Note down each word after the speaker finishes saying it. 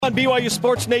On BYU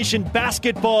Sports Nation,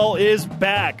 basketball is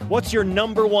back. What's your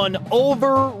number one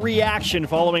overreaction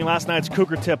following last night's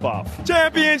Cougar Tipoff?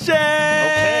 Championship!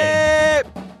 Okay.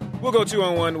 We'll go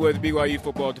 2-on-1 with BYU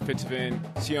Football defensive end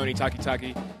Sione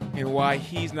Takitaki and why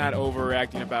he's not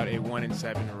overreacting about a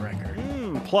 1-7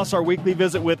 record. Plus our weekly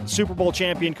visit with Super Bowl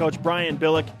champion coach Brian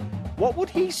Billick. What would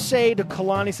he say to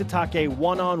Kalani Sitake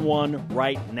one-on-one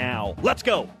right now? Let's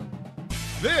go.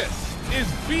 This is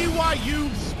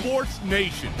BYU Sports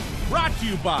Nation, brought to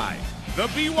you by The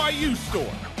BYU Store,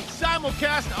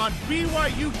 simulcast on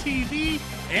BYU TV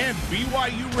and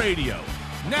BYU Radio.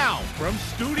 Now, from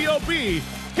Studio B,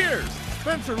 here's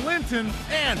Spencer Linton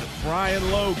and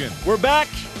Brian Logan. We're back,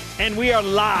 and we are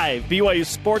live. BYU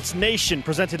Sports Nation,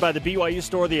 presented by The BYU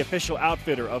Store, the official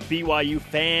outfitter of BYU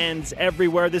fans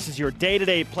everywhere. This is your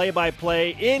day-to-day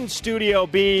play-by-play in Studio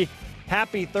B.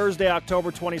 Happy Thursday,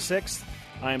 October 26th.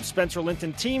 I am Spencer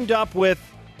Linton, teamed up with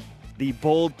the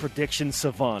bold prediction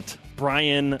savant,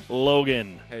 Brian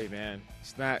Logan. Hey, man,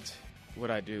 it's not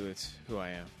what I do, it's who I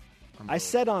am. I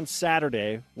said on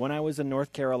Saturday when I was in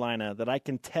North Carolina that I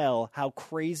can tell how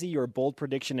crazy your bold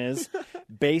prediction is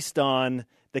based on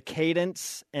the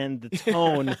cadence and the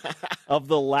tone of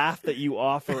the laugh that you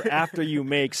offer after you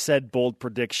make said bold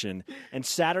prediction. And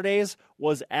Saturdays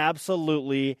was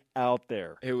absolutely out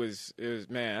there. It was,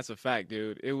 man, that's a fact,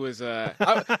 dude. It was,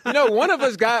 one of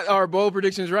us got our bold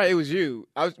predictions right. It was you.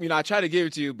 I tried to give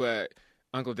it to you, but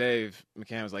Uncle Dave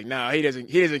McCann was like, no, he doesn't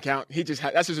count.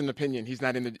 That's just an opinion. He's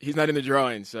not in the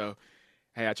drawing. So,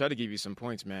 hey, I tried to give you some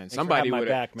points, man. Somebody would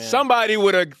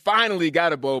have finally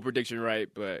got a bold prediction right,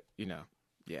 but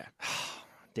yeah.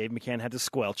 Dave McCann had to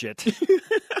squelch it.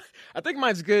 I think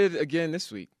mine's good again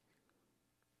this week.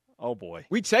 Oh boy.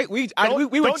 We would text.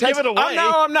 Give it away.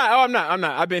 I'm not.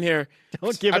 I've been here.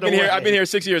 Don't give it away. I've been here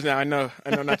 6 years now. I know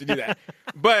not to do that.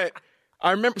 But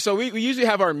I remember, so we usually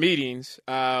have our meetings,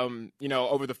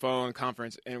 over the phone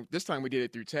conference, and this time we did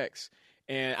it through text.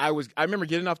 And I remember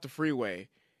getting off the freeway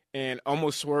and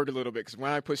almost swerved a little bit because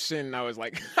when I pushed send, I was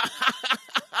like,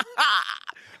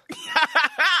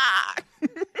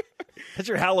 That's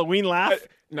your Halloween laugh?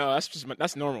 No,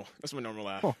 that's normal. That's my normal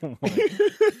laugh. Oh,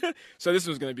 So this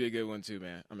was going to be a good one too,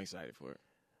 man. I'm excited for it.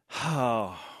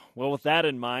 Oh, well, with that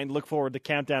in mind, look forward to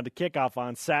Countdown to Kickoff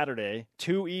on Saturday,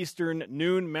 2 Eastern,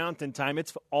 noon Mountain Time.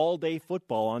 It's all-day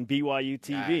football on BYU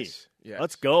TV. Yes.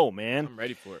 Let's go, man. I'm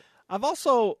ready for it. I've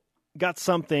also got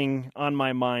something on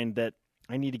my mind that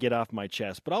I need to get off my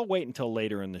chest, but I'll wait until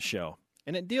later in the show.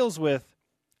 And it deals with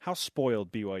how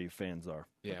spoiled BYU fans are.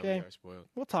 Yeah, okay? we are spoiled.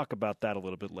 We'll talk about that a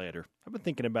little bit later. I've been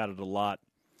thinking about it a lot.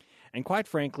 And quite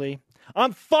frankly,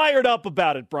 I'm fired up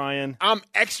about it, Brian. I'm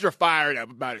extra fired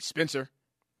up about it, Spencer.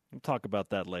 We'll talk about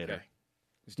that later. Okay.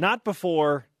 Not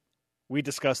before we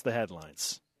discuss the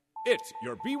headlines. It's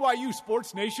your BYU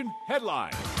Sports Nation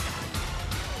headline.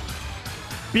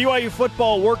 BYU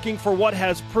football working for what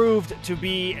has proved to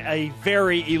be a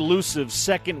very elusive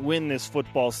second win this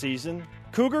football season.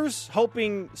 Cougars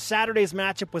hoping Saturday's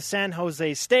matchup with San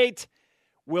Jose State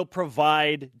will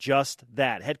provide just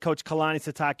that. Head coach Kalani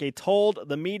Sitake told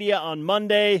the media on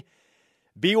Monday,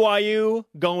 BYU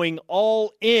going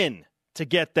all in to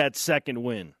get that second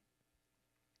win.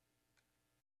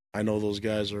 I know those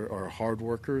guys are hard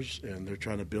workers, and they're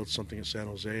trying to build something in San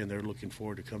Jose, and they're looking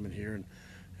forward to coming here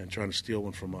and trying to steal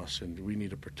one from us. And we need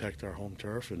to protect our home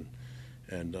turf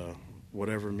and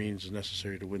whatever means is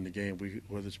necessary to win the game,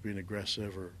 whether it's being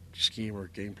aggressive or scheme or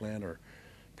game plan or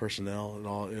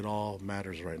personnel, it all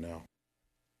matters right now.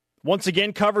 Once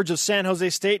again, coverage of San Jose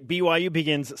State. BYU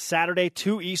begins Saturday,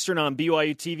 2 Eastern on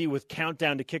BYU TV with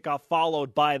Countdown to Kickoff,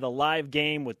 followed by the live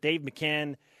game with Dave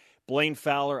McCann, Blaine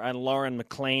Fowler, and Lauren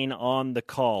McLean on the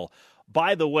call.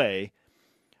 By the way,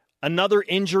 another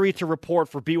injury to report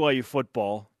for BYU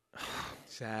football.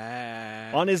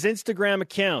 Sad. On his Instagram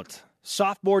account,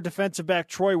 sophomore defensive back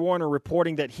Troy Warner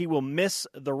reporting that he will miss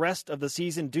the rest of the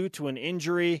season due to an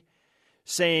injury,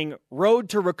 saying, road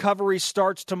to recovery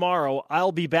starts tomorrow.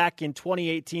 I'll be back in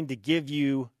 2018 to give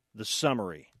you the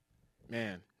summary.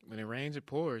 Man, when it rains, it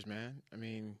pours, man. I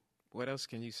mean, what else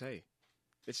can you say?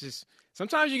 It's just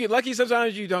sometimes you get lucky,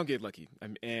 sometimes you don't get lucky.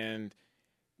 And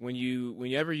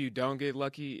whenever you don't get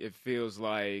lucky, it feels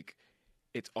like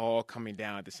it's all coming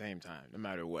down at the same time, no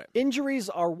matter what. Injuries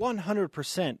are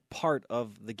 100% part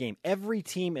of the game. Every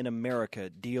team in America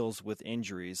deals with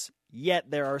injuries, yet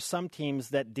there are some teams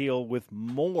that deal with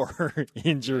more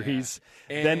injuries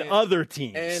than other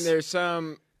teams. And there's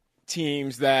some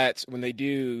teams that, when they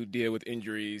do deal with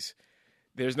injuries,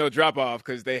 there's no drop-off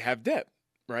because they have depth,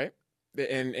 right?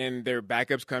 And their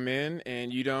backups come in,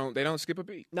 and they don't skip a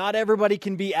beat. Not everybody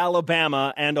can be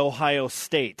Alabama and Ohio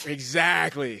State.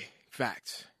 Exactly.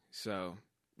 Fact. So,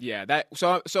 yeah,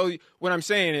 so what I'm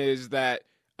saying is that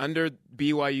under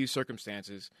BYU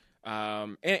circumstances,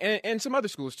 and some other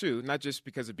schools too, not just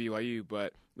because of BYU,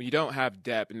 but when you don't have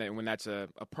depth and then when that's a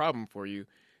problem for you,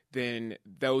 then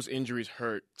those injuries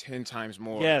hurt 10 times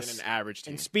more than an average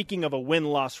team. And speaking of a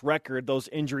win-loss record, those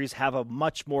injuries have a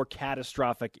much more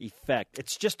catastrophic effect.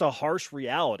 It's just a harsh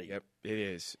reality. Yep, it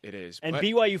is. It is. And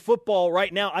BYU football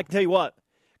right now, I can tell you what,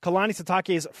 Kalani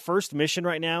Sitake's first mission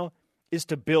right now is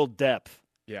to build depth.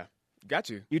 Yeah, got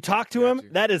you. You talk to him,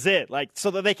 that is it.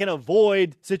 So that they can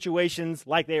avoid situations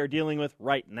like they are dealing with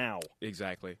right now.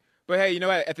 Exactly. But, hey, you know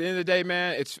what? At the end of the day,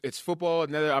 man, it's football,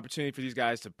 another opportunity for these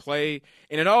guys to play.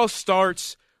 And it all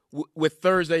starts with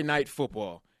Thursday night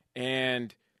football.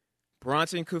 And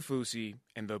Bronson Kafusi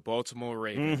and the Baltimore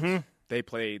Ravens, they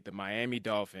played the Miami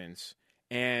Dolphins.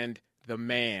 And the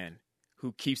man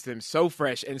who keeps them so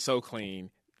fresh and so clean,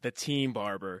 the team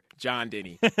barber, John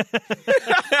Denny.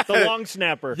 The long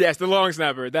snapper. Yes, the long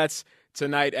snapper. That's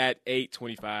tonight at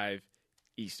 8:25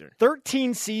 Eastern.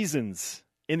 13 seasons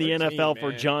in the NFL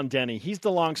for John Denny. He's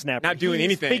the long snapper. Not doing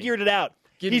anything. Figured it out.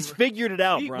 He's figured it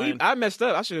out, Brian. I messed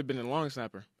up. I should have been a long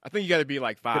snapper. I think you got to be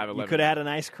like 5'11". You could have had a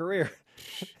nice career.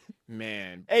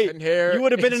 Man, hey, hair. You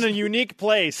would have been in a unique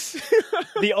place.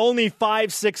 The only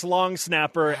 5'6" long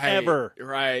snapper ever.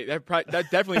 Right. That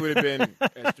definitely would have been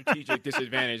a strategic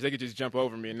disadvantage. They could just jump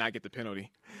over me and not get the penalty.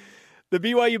 The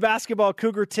BYU basketball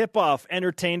Cougar Tipoff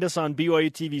entertained us on BYU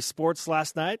TV Sports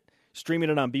last night, streaming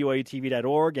it on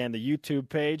BYUtv.org and the YouTube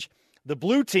page. The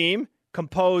blue team,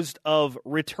 composed of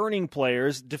returning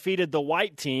players, defeated the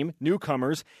white team,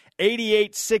 newcomers,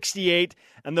 88-68,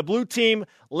 and the blue team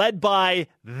led by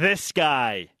this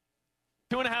guy.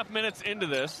 2.5 minutes into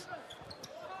this.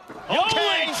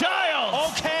 Okay,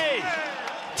 Childs. Okay.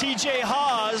 TJ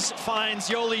Haas finds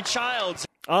Yoli Childs.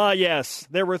 Yes.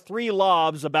 There were 3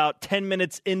 lobs about 10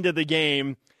 minutes into the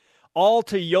game, all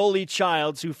to Yoli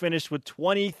Childs, who finished with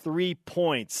 23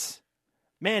 points.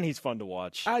 Man, he's fun to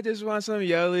watch. I just want some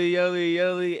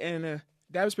Yoli, and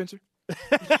Dab Spencer. Dude,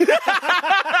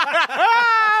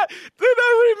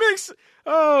 that remix.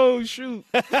 Oh, shoot.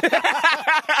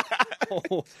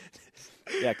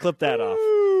 Yeah, clip that off.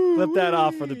 Clip that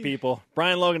off for the people.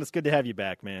 Brian Logan, it's good to have you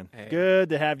back, man. Hey. Good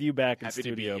to have you back in Happy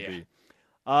Studio to be here.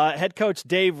 B. Head coach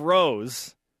Dave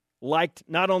Rose liked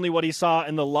not only what he saw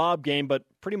in the lob game, but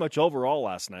pretty much overall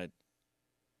last night.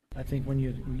 I think when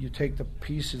you take the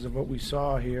pieces of what we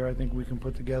saw here, I think we can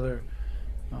put together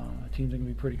a team that can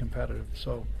be pretty competitive.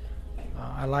 So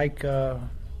I like, I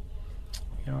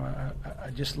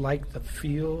just like the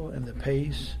feel and the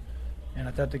pace, and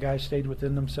I thought the guys stayed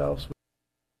within themselves.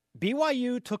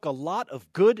 BYU took a lot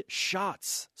of good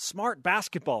shots, smart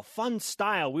basketball, fun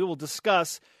style. We will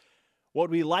discuss what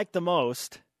we like the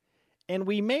most, and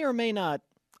we may or may not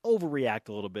overreact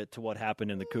a little bit to what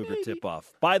happened in the Cougar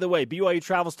tip-off. By the way, BYU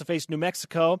travels to face New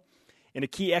Mexico in a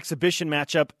key exhibition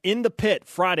matchup in the Pit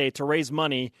Friday to raise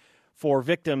money for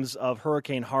victims of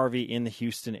Hurricane Harvey in the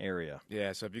Houston area.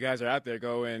 Yeah, so if you guys are out there,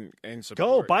 go and support.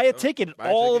 Go, buy a ticket.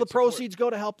 All of the proceeds go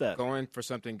to help that. Going for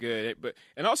something good.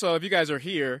 And also, if you guys are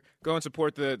here, go and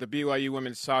support the BYU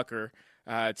women's soccer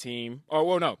team. Oh,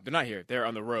 well, no, they're not here. They're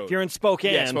on the road. If you're in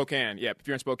Spokane. Yeah, Spokane. Yeah, if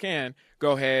you're in Spokane,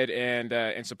 go ahead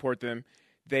and support them.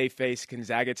 They face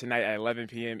Gonzaga tonight at 11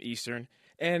 p.m. Eastern.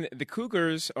 And the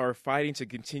Cougars are fighting to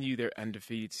continue their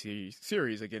undefeated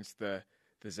series against the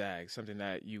Zags, something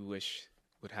that you wish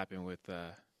would happen with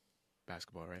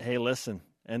basketball, right? Hey, listen,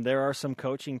 and there are some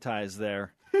coaching ties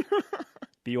there.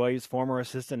 BYU's former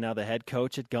assistant, now the head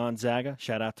coach at Gonzaga.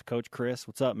 Shout out to Coach Chris.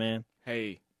 What's up, man?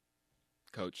 Hey,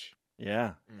 Coach.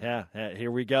 Yeah,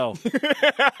 here we go.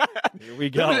 Here we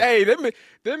go. Hey,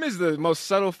 them is the most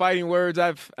subtle fighting words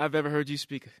I've ever heard you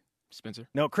speak, Spencer.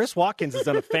 No, Chris Watkins has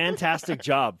done a fantastic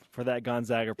job for that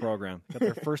Gonzaga program. Got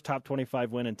their first top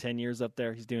 25 win in 10 years up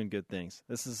there. He's doing good things.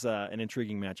 This is an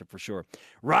intriguing matchup for sure.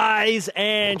 Rise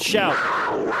and shout.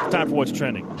 Time for What's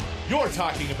Trending. You're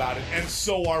talking about it, and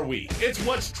so are we. It's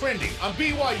What's Trending on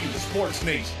BYU Sports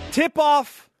Nation.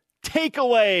 Tip-off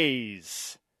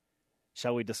takeaways.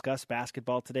 Shall we discuss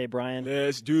basketball today, Brian?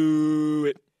 Let's do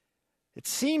it. It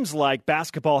seems like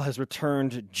basketball has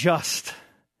returned just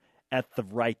at the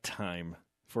right time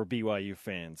for BYU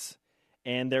fans.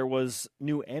 And there was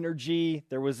new energy.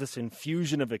 There was this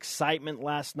infusion of excitement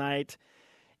last night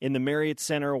in the Marriott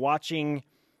Center watching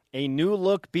a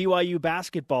new-look BYU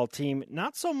basketball team,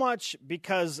 not so much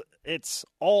because it's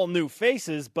all new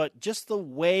faces, but just the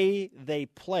way they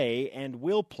play and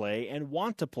will play and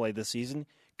want to play this season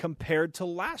compared to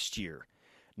last year.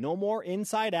 No more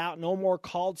inside out, no more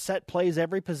called set plays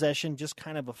every possession, just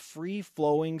kind of a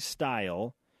free-flowing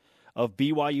style of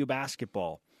BYU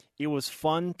basketball. It was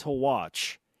fun to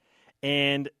watch.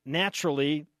 And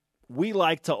naturally, we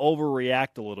like to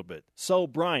overreact a little bit. So,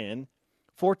 Brian,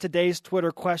 for today's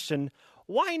Twitter question,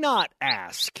 why not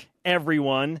ask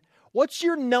everyone, what's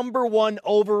your number one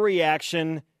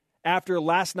overreaction after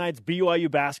last night's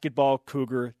BYU basketball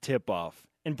Cougar tip-off?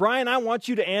 And, Brian, I want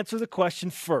you to answer the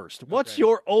question first. What's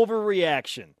your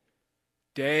overreaction?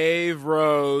 Dave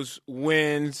Rose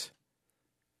wins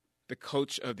the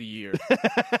Coach of the Year.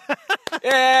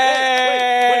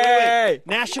 Wait.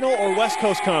 National or West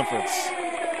Coast Conference?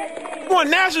 Come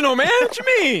on, national, man. What you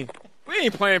mean? We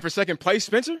ain't playing for second place,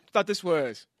 Spencer. Thought this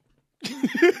was.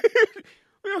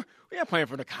 We ain't playing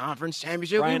for the conference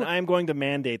championship. Brian, I'm going to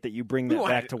mandate that you bring that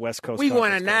back to West Coast. We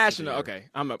Conference want a national. Okay,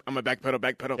 I'm a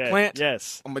backpedal plant.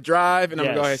 Yes. I'm a drive, and I'm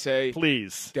gonna go ahead and say,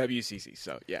 please, WCC.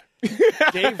 So yeah,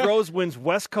 Dave Rose wins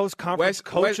West Coast Conference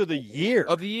Coach of the Year.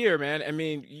 Of the year, man. I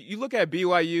mean, you look at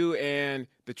BYU and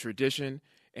the tradition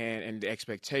and the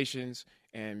expectations,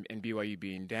 and BYU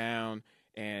being down.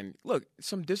 And look,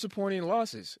 some disappointing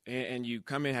losses, and you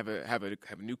come in have a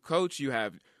new coach. You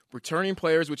have returning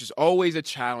players, which is always a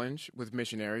challenge with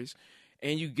missionaries,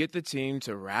 and you get the team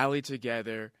to rally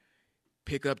together,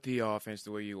 pick up the offense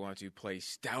the way you want to, play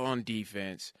stout on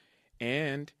defense,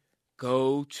 and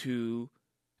go to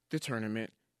the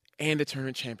tournament and the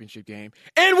tournament championship game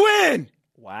and win.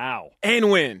 Wow.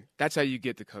 And win. That's how you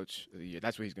get the Coach of the Year.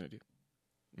 That's what he's going to do.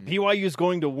 BYU is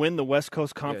going to win the West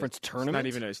Coast Conference tournament?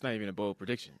 It's not even a bold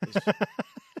prediction.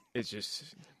 It's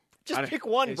just pick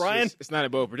one, Brian. It's not a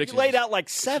bold prediction. You laid out like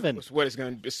 7. It's what's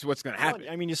going to happen.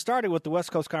 I mean, you started with the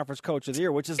West Coast Conference Coach of the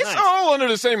Year, which is nice. It's all under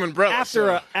the same umbrella.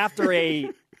 After a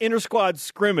inter-squad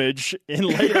scrimmage in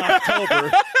late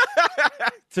October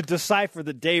to decipher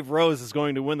that Dave Rose is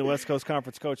going to win the West Coast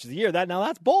Conference Coach of the Year.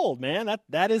 That's bold, man.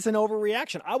 That is an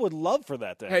overreaction. I would love for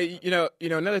that to happen. Hey, you know,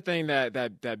 another thing that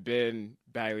Ben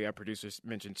Bagley, our producer,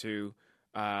 mentioned too,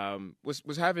 was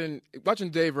watching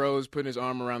Dave Rose putting his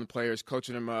arm around the players,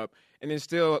 coaching them up, and then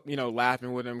still,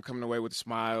 laughing with them, coming away with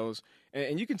smiles.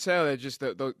 And you can tell that just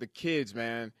the kids,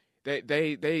 man,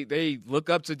 they look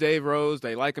up to Dave Rose.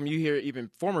 They like him. You hear even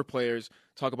former players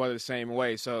talk about it the same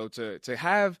way. So to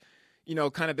have,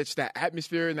 kind of that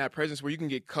atmosphere and that presence where you can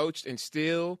get coached and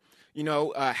still,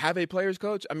 have a player's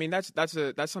coach. I mean, that's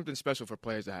something special for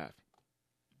players to have.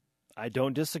 I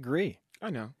don't disagree. I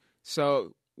know.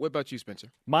 So what about you,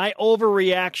 Spencer? My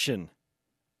overreaction,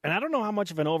 and I don't know how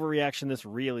much of an overreaction this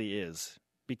really is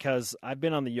because I've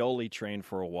been on the Yoli train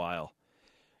for a while.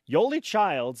 Yoli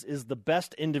Childs is the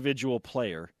best individual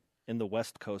player in the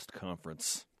West Coast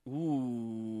Conference.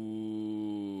 Ooh.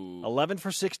 11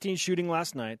 for 16 shooting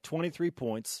last night, 23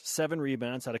 points, 7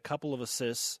 rebounds, had a couple of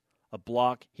assists, a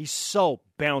block. He's so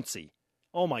bouncy.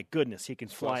 Oh, my goodness. He can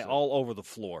fly all over the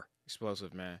floor.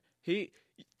 Explosive, man.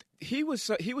 He was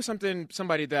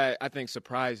somebody that I think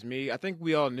surprised me. I think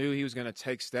we all knew he was going to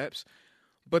take steps,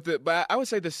 but I would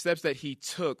say the steps that he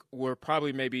took were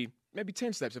probably maybe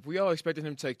 10 steps. If we all expected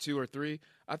him to take 2 or 3,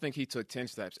 I think he took 10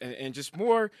 steps, and just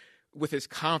more with his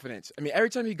confidence. I mean, every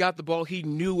time he got the ball, he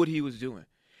knew what he was doing.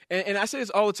 And I say this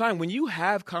all the time: when you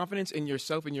have confidence in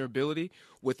yourself and your ability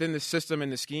within the system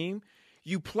and the scheme,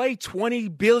 you play 20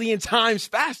 billion times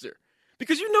faster.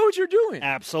 Because you know what you're doing.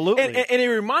 Absolutely. And it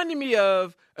reminded me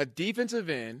of a defensive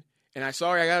end. And I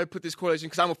got to put this correlation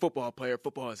because I'm a football player.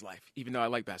 Football is life, even though I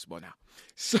like basketball now.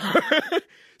 So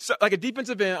like a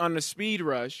defensive end on the speed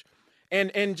rush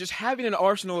and just having an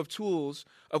arsenal of tools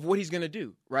of what he's going to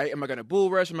do, right? Am I going to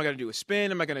bull rush? Am I going to do a spin?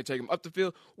 Am I going to take him up the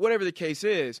field? Whatever the case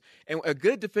is. And a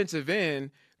good defensive end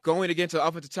going against an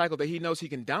offensive tackle that he knows he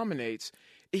can dominate,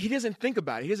 he doesn't think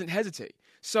about it. He doesn't hesitate.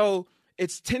 So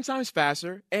it's 10 times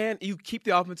faster, and you keep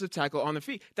the offensive tackle on the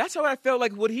feet. That's how I felt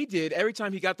like what he did every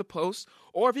time he got the post,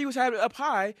 or if he was having up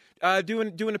high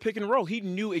doing a pick and roll. He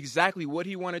knew exactly what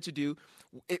he wanted to do,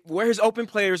 where his open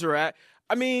players are at.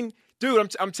 I mean,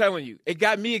 dude, I'm telling you, it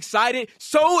got me excited.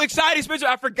 So excited, Spencer,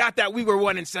 I forgot that we were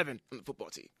 1-7 on the football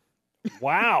team.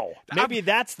 Wow. Maybe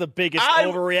that's the biggest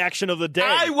overreaction of the day.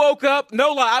 I woke up and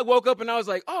I was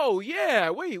like, oh,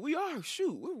 yeah, wait, we're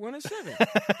 1-7. What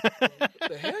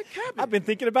the heck happened? I've been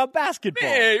thinking about basketball.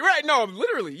 Man, right, no,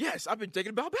 literally, yes, I've been thinking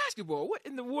about basketball. What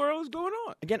in the world is going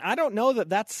on? Again, I don't know that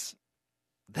that's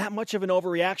that much of an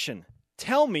overreaction.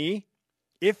 Tell me,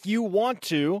 if you want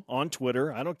to, on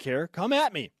Twitter, I don't care, come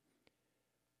at me.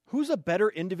 Who's a better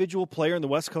individual player in the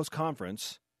West Coast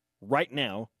Conference right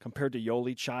now compared to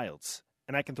Yoli Childs?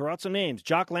 And I can throw out some names.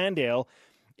 Jock Landale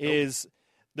is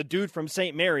the dude from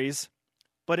St. Mary's,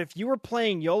 But if you were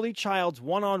playing Yoli Childs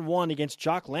one-on-one against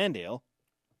Jock Landale,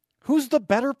 who's the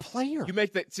better player? I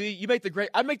make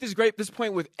this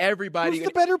point with everybody. Who's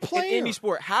the better player? In any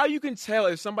sport. How you can tell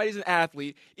if somebody's an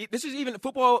athlete. This is even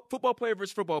football player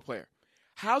versus football player.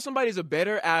 How somebody's a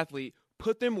better athlete,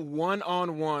 put them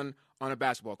one-on-one on a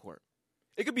basketball court.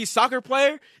 It could be soccer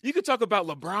player. You could talk about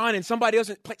LeBron and somebody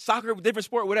else play soccer, different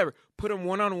sport, whatever. Put them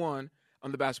one-on-one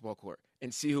on the basketball court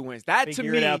and see who wins. That figure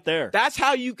to me, it out there. That's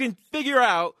how you can figure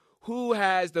out who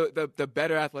has the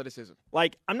better athleticism.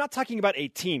 Like, I'm not talking about a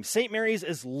team. St. Mary's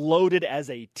is loaded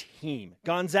as a team.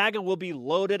 Gonzaga will be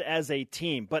loaded as a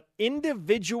team. But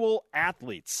individual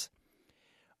athletes,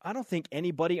 I don't think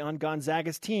anybody on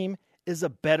Gonzaga's team is a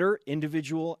better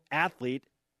individual athlete,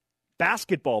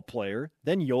 basketball player,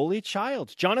 than Yoli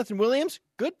Childs. Jonathan Williams,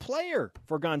 good player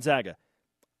for Gonzaga.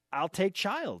 I'll take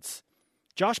Childs.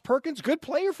 Josh Perkins, good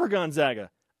player for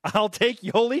Gonzaga. I'll take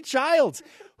Yoli Childs.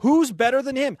 Who's better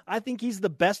than him? I think he's the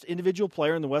best individual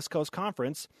player in the West Coast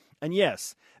Conference. And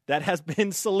yes, that has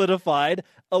been solidified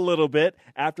a little bit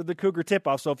after the Cougar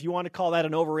tip-off. So if you want to call that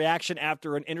an overreaction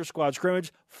after an inter-squad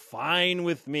scrimmage, fine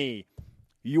with me.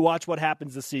 You watch what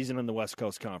happens this season in the West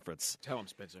Coast Conference. Tell him,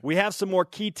 Spencer. We have some more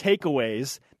key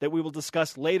takeaways that we will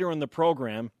discuss later in the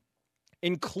program,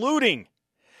 including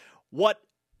what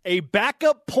a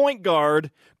backup point guard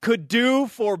could do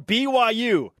for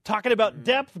BYU. Talking about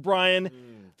depth, Brian.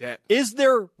 Depth. Is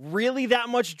there really that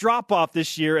much drop-off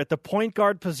this year at the point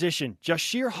guard position?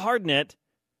 Jashir Hardnett,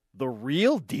 the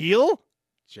real deal?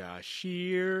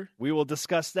 Jashir. We will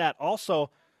discuss that.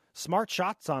 Also, smart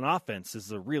shots on offense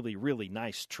is a really, really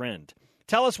nice trend.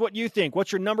 Tell us what you think.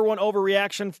 What's your number one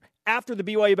overreaction after the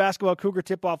BYU basketball Cougar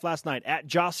tip-off last night? At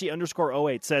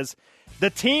Jossie_08 says, the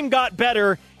team got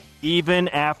better even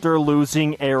after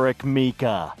losing Eric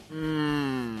Mika.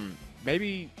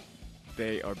 Maybe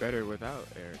they are better without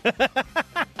Eric.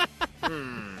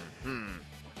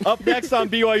 Up next on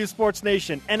BYU Sports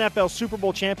Nation, NFL Super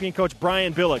Bowl champion coach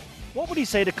Brian Billick. What would he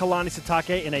say to Kalani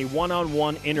Sitake in a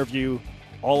one-on-one interview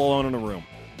all alone in a room?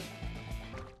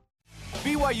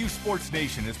 BYU Sports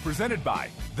Nation is presented by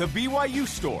The BYU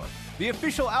Store, the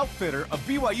official outfitter of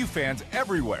BYU fans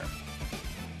everywhere.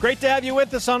 Great to have you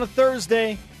with us on a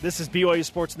Thursday. This is BYU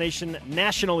Sports Nation,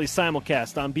 nationally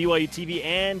simulcast on BYU TV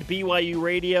and BYU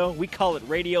Radio. We call it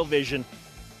Radio Vision.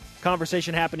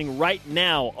 Conversation happening right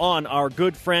now on our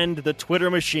good friend, the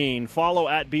Twitter machine. Follow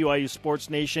at BYU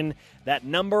Sports Nation. That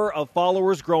number of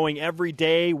followers growing every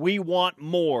day. We want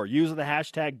more. Use the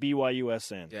hashtag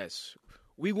BYUSN. Yes.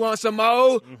 We want some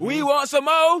more. We want some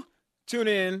more. Tune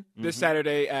in this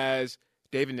Saturday as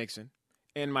David Nixon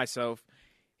and myself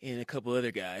and a couple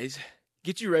other guys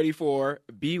get you ready for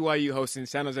BYU hosting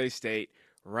San Jose State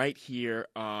right here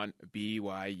on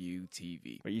BYU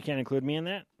TV. But you can't include me in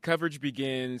that? Coverage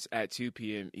begins at 2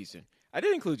 p.m. Eastern. I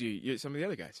did include you, some of the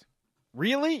other guys.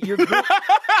 Really?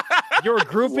 You're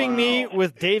grouping me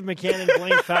with Dave McCann and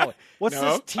Blaine Fowler. What's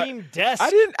this team desk? I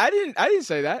didn't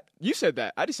say that. You said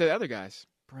that. I just said other guys.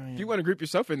 Brian. If you want to group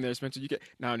yourself in there, Spencer, you can.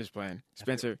 No, I'm just playing.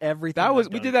 Spencer, everything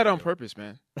we did that on purpose,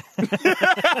 man.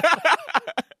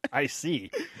 I see.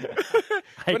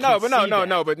 But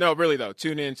really though.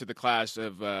 Tune in to the clash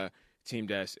of Team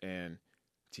Desk and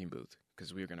Team Booth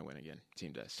because we're going to win again.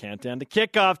 Team Desk. Countdown to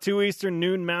kickoff, 2 Eastern,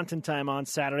 noon Mountain Time on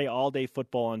Saturday. All-day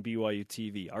football on BYU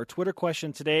TV. Our Twitter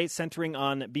question today centering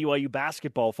on BYU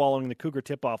basketball following the Cougar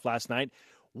tip-off last night.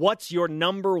 What's your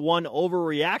number one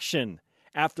overreaction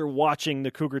after watching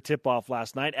the Cougar tip-off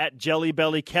last night? At Jelly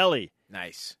Belly Kelly.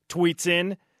 Nice. Tweets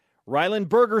in, Rylan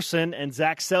Bergerson and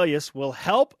Zach Sellius will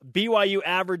help BYU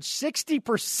average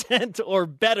 60% or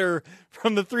better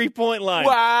from the three-point line.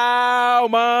 Wow,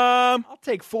 Mom. I'll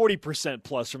take 40%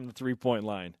 plus from the three-point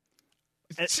line.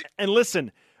 And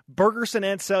listen, Bergerson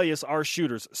and Sellius are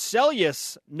shooters.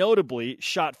 Sellius, notably,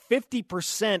 shot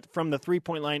 50% from the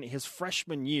three-point line his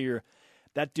freshman year.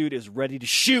 That dude is ready to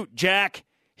shoot, Jack.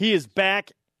 He is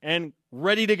back and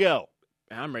ready to go.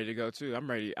 I'm ready to go, too. I'm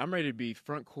ready to be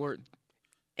front court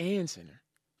and center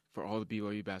for all the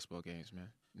BYU basketball games, man.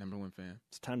 Number one fan.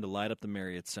 It's time to light up the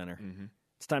Marriott Center. Mm-hmm.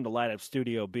 It's time to light up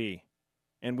Studio B.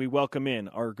 And we welcome in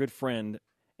our good friend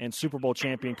and Super Bowl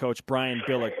champion coach Brian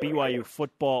Billick, BYU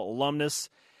football alumnus.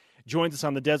 Joins us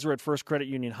on the Deseret First Credit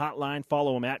Union hotline.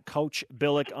 Follow him at Coach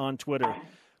Billick on Twitter.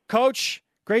 Coach,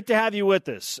 great to have you with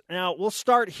us. Now, we'll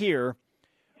start here.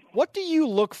 What do you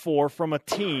look for from a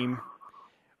team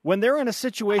when they're in a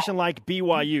situation like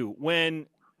BYU, when,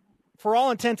 for all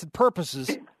intents and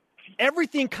purposes,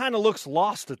 everything kind of looks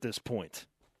lost at this point?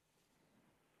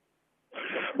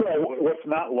 Well, what's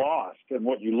not lost and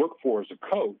what you look for as a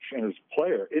coach and as a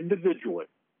player individually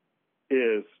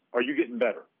is, are you getting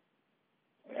better?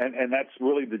 and that's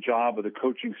really the job of the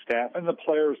coaching staff and the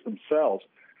players themselves.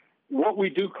 What we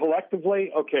do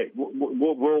collectively, okay,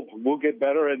 we'll get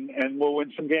better and we'll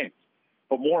win some games.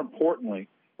 But more importantly,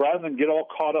 rather than get all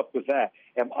caught up with that,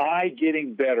 am I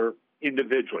getting better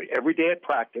individually? Every day at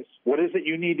practice, what is it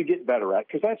you need to get better at?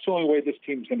 Because that's the only way this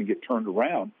team's going to get turned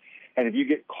around. And if you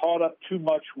get caught up too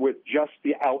much with just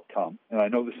the outcome, and I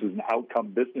know this is an outcome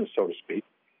business, so to speak,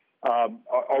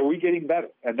 are we getting better?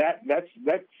 And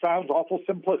that sounds awful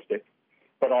simplistic,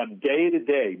 but on day to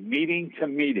day, meeting to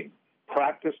meeting,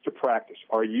 practice to practice,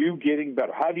 are you getting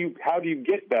better? How do you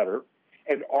get better?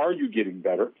 And are you getting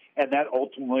better? And that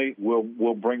ultimately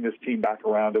will bring this team back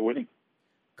around to winning.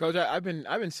 Coach, I've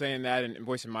been saying that and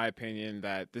voicing my opinion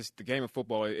that the game of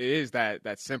football is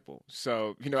that simple.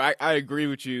 So, I agree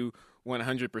with you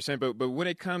 100%. But when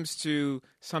it comes to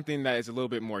something that is a little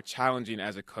bit more challenging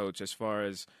as a coach, as far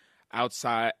as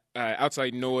outside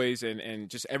noise and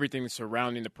just everything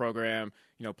surrounding the program,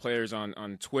 players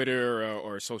on Twitter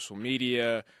or social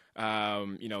media,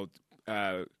 the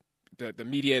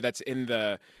media that's in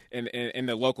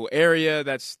the local area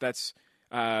that's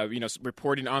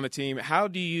reporting on the team. How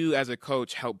do you, as a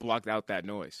coach, help block out that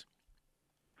noise?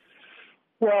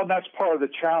 Well, that's part of the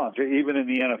challenge, even in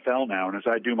the NFL now. And as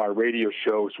I do my radio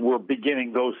shows, we're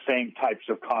beginning those same types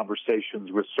of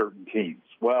conversations with certain teams.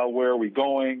 Well, where are we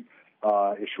going?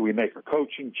 Should we make a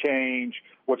coaching change?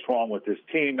 What's wrong with this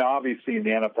team? Now, obviously, in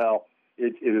the NFL,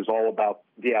 it is all about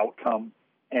the outcome,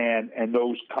 and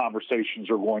those conversations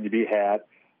are going to be had.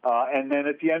 And then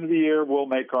at the end of the year, we'll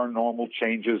make our normal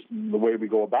changes in the way we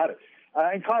go about it.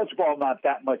 In college ball, not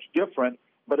that much different,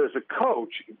 but as a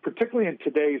coach, particularly in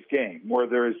today's game where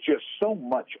there is just so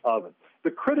much of it,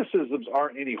 the criticisms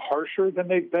aren't any harsher than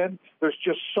they've been. There's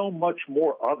just so much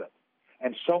more of it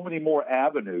and so many more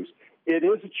avenues. It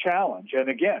is a challenge. And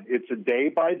again, it's a day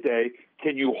by day.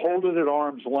 Can you hold it at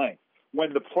arm's length?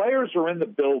 When the players are in the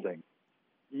building,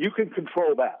 you can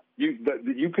control that.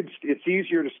 It's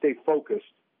easier to stay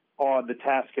focused on the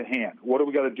task at hand. What do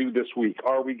we got to do this week?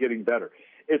 Are we getting better?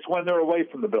 It's when they're away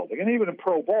from the building. And even in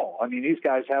pro ball, I mean, these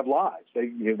guys have lives.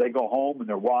 They go home and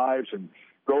their wives and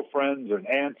girlfriends and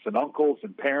aunts and uncles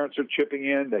and parents are chipping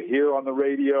in. They hear on the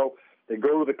radio. They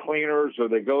go to the cleaners or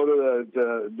they go to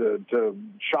the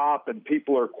shop and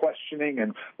people are questioning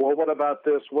and, well, what about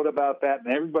this? What about that?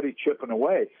 And everybody chipping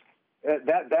away.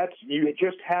 That's you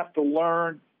just have to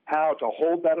learn how to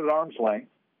hold that at arm's length,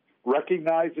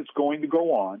 recognize it's going to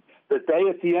go on, that they,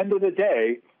 at the end of the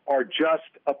day, are just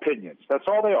opinions. That's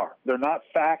all they are. They're not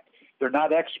fact. They're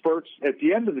not experts. At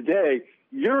the end of the day,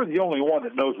 you're the only one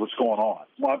that knows what's going on.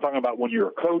 Well, I'm talking about when you're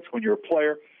a coach, when you're a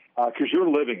player, because you're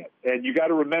living it. And you got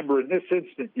to remember, in this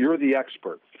instant, you're the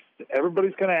expert.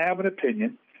 Everybody's going to have an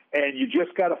opinion, and you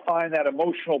just got to find that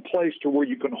emotional place to where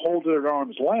you can hold it at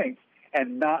arm's length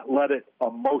and not let it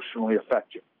emotionally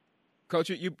affect you. Coach,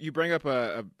 you bring up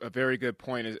a very good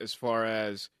point as far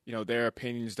as, their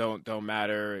opinions don't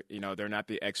matter. They're not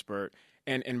the expert.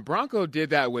 And Bronco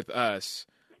did that with us.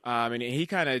 And he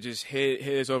kind of just hit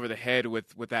us over the head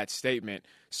with that statement.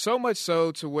 So much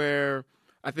so to where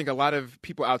I think a lot of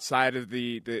people outside of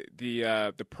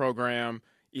the program,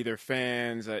 either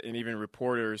fans and even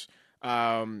reporters,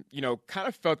 kind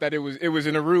of felt that it was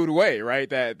in a rude way, right?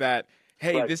 That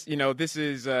hey, right. This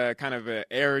is kind of an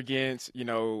arrogant,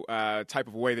 type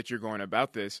of way that you're going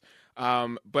about this.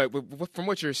 But from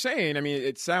what you're saying, I mean,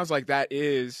 it sounds like that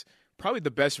is probably the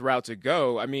best route to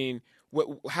go. I mean,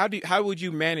 how would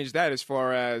you manage that as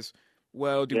far as,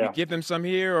 well, do we give them some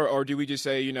here, or do we just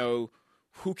say,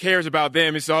 who cares about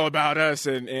them? It's all about us,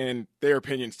 and their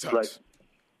opinion sucks. Right.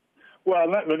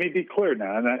 Well, let me be clear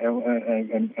now, and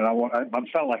I'm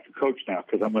sounding like a coach now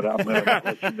because I'm gonna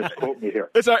let you misquote me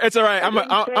here. It's all right.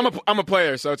 I'm a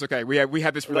player, so it's okay. We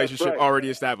have this relationship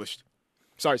already established.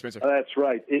 Sorry, Spencer. That's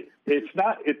right. It's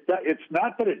not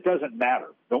that it doesn't matter.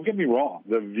 Don't get me wrong.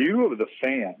 The view of the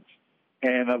fans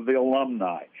and of the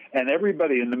alumni and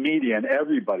everybody in the media and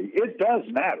everybody, it does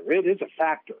matter. It is a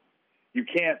factor. You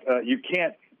can't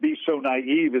be so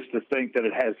naive as to think that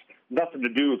it has nothing to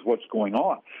do with what's going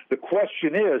on. The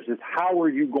question is how are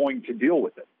you going to deal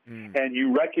with it? And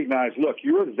you recognize, look,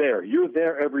 you're there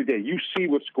every day. You see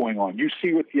what's going on. You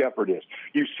see what the effort is.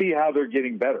 You see how they're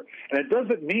getting better. And it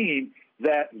doesn't mean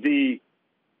that the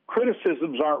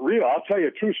criticisms aren't real. I'll tell you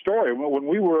a true story. When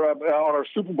we were on our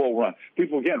Super Bowl run,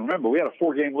 people, again, remember, we had a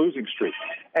 4-game losing streak.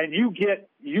 And you get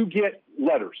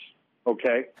letters.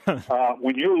 Okay,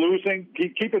 when you're losing,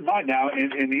 keep in mind now,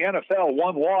 in the NFL,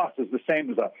 one loss is the same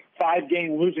as a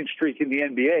 5-game losing streak in the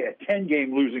NBA, a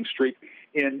 10-game losing streak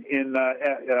in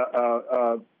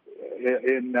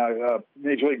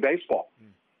Major League Baseball.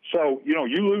 So,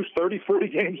 you lose 30, 40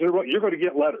 games in a row, you're going to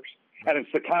get letters. And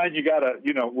it's the kind you got to,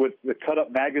 with the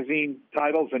cut-up magazine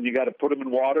titles, and you got to put them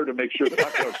in water to make sure they're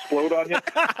not going to explode on you.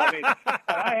 I mean,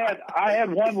 I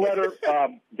had one letter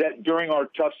that during our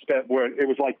tough spent where it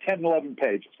was like 10, 11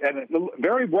 pages, and it,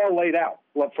 very well laid out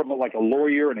from like a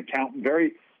lawyer, an accountant,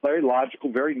 very, very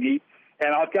logical, very neat.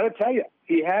 And I've got to tell you,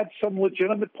 he had some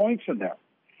legitimate points in there.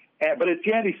 But at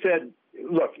the end, he said,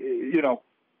 look,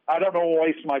 I don't want to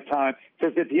waste my time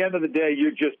because at the end of the day,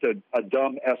 you're just a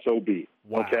dumb SOB.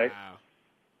 Wow. Okay?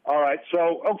 All right.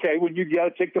 So, when you got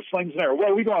to take the slings and arrows.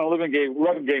 Well, we go on a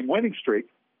 11-game winning streak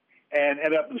and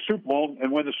end up in the Super Bowl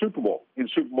and win the Super Bowl in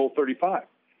Super Bowl 35.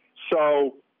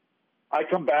 So I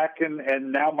come back and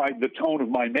now the tone of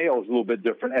my mail is a little bit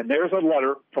different. And there's a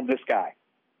letter from this guy.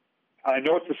 I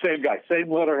know it's the same guy,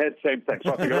 same letterhead, same thing.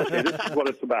 So I figured, okay, this is what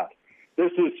it's about.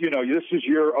 This is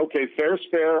your, fair's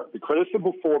fair, the criticism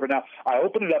before, but now I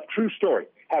opened it up, true story,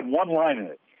 had one line in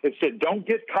it. It said, don't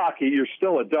get cocky, you're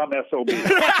still a dumb SOB.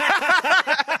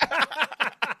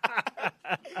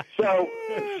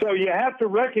 So you have to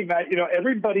recognize,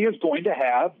 everybody is going to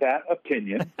have that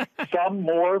opinion, some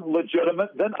more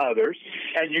legitimate than others,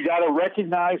 and you got to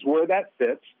recognize where that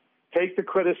fits. Take the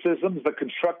criticisms, the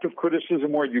constructive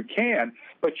criticism where you can,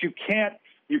 but you can't.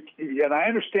 And I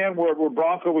understand where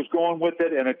Bronco was going with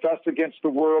it, and it's us against the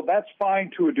world. That's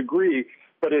fine to a degree,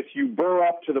 but if you burr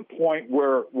up to the point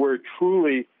where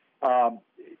truly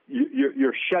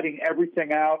you're shutting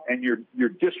everything out and you're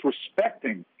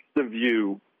disrespecting the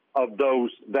view of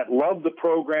those that love the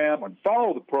program and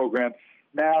follow the program,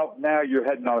 now you're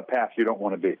heading on a path you don't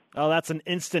want to be. Oh, that's an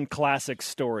instant classic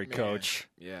story, Man. Coach.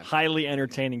 Yeah. Highly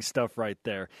entertaining stuff right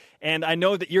there. And I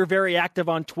know that you're very active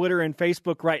on Twitter and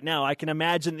Facebook right now. I can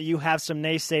imagine that you have some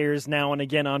naysayers now and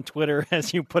again on Twitter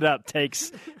as you put out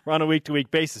takes on a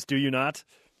week-to-week basis, do you not?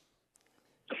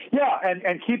 Yeah,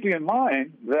 and keeping in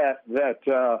mind that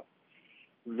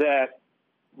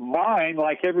mine,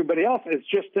 like everybody else, is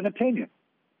just an opinion.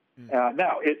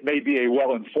 Now, it may be a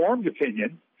well-informed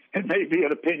opinion. It may be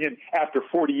an opinion after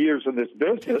 40 years in this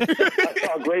business. I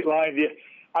saw a great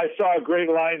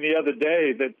line the other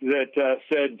day that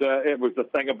said it was the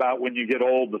thing about when you get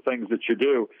old, the things that you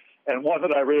do. And one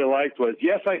that I really liked was,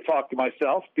 yes, I talk to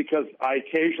myself because I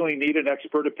occasionally need an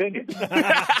expert opinion.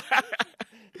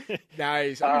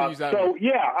 Nice. I'm gonna use that so, one.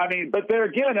 yeah, but there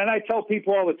again, and I tell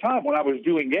people all the time when I was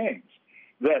doing games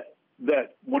that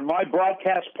when my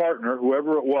broadcast partner,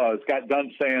 whoever it was, got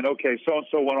done saying, okay,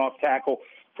 so-and-so went off tackle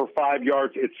for 5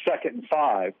 yards, it's 2nd and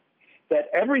 5, that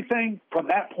everything from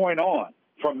that point on,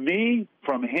 from me,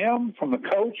 from him, from the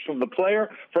coach, from the player,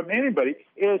 from anybody,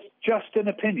 is just an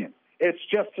opinion. It's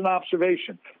just an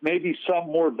observation. Maybe some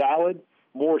more valid,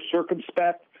 more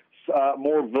circumspect,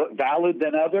 more valid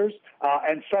than others,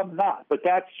 and some not. But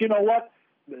that's, what?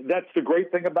 That's the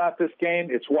great thing about this game.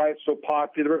 It's why it's so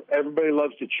popular. Everybody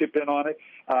loves to chip in on it.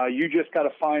 You just got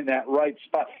to find that right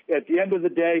spot. At the end of the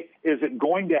day, is it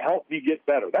going to help me get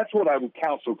better? That's what I would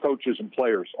counsel coaches and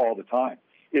players all the time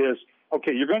is,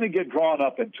 okay, you're going to get drawn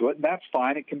up into it, and that's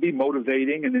fine. It can be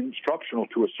motivating and instructional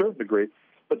to a certain degree.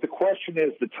 But the question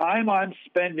is, the time I'm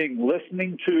spending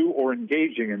listening to or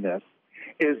engaging in this,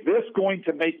 is this going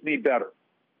to make me better?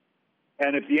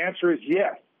 And if the answer is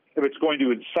yes, if it's going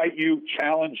to incite you,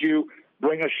 challenge you,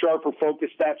 bring a sharper focus,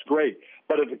 that's great.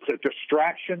 But if it's a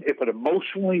distraction, if it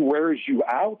emotionally wears you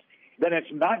out, then it's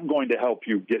not going to help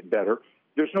you get better.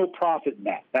 There's no profit in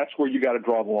that. That's where you got to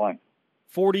draw the line.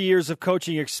 40 years of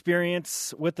coaching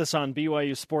experience with us on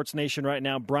BYU Sports Nation right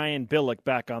now. Brian Billick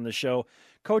back on the show.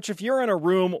 Coach, if you're in a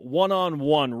room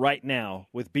one-on-one right now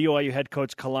with BYU head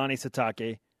coach Sione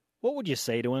Takitaki, what would you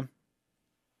say to him?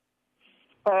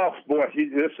 Oh, boy,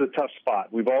 this is a tough spot.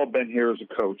 We've all been here as a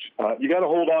coach. You got to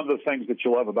hold on to the things that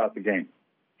you love about the game.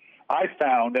 I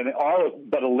found, and all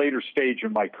but a later stage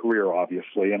in my career,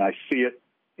 obviously, and I see it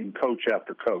in coach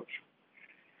after coach,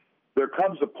 there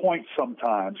comes a point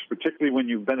sometimes, particularly when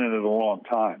you've been in it a long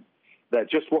time,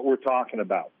 that just what we're talking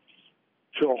about,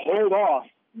 to hold off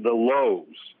the lows,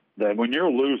 that when you're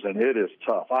losing, it is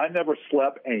tough. I never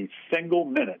slept a single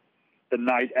minute the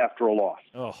night after a loss.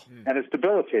 Oh. And it's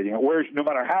debilitating. Whereas no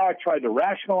matter how I tried to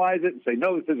rationalize it and say,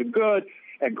 no, this isn't good,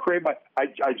 and create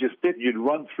I just didn't. You'd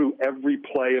run through every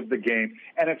play of the game,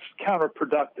 and it's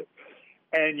counterproductive.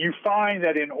 And you find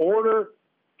that in order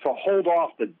to hold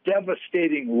off the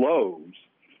devastating lows,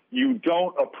 you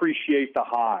don't appreciate the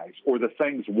highs or the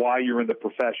things why you're in the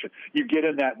profession. You get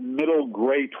in that middle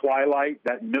gray twilight,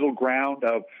 that middle ground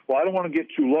of, well, I don't want to get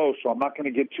too low, so I'm not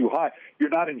going to get too high. You're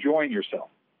not enjoying yourself.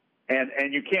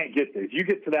 And you can't get there. If you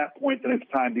get to that point, then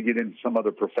it's time to get into some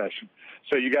other profession.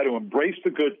 So you got to embrace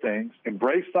the good things,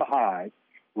 embrace the highs,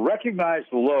 recognize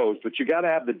the lows, but you got to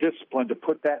have the discipline to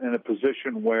put that in a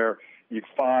position where you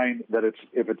find that if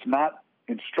it's not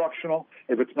instructional,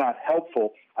 if it's not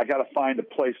helpful, I got to find a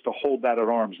place to hold that at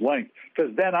arm's length,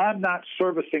 because then I'm not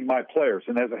servicing my players.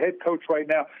 And as a head coach right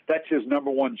now, that's his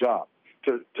number one job,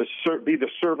 to be the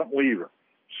servant leader.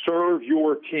 Serve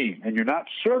your team. And you're not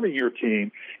serving your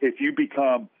team if you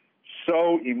become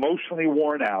so emotionally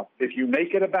worn out. If you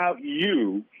make it about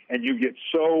you and you get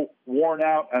so worn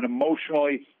out and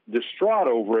emotionally distraught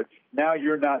over it, now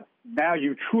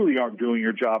you truly aren't doing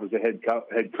your job as a head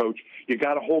coach. You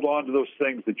got to hold on to those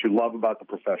things that you love about the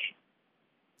profession.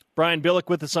 Brian Billick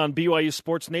with us on BYU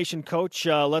Sports Nation. Coach,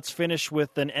 let's finish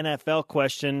with an NFL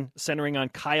question centering on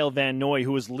Kyle Van Noy,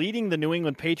 who is leading the New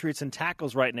England Patriots in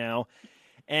tackles right now.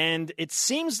 And it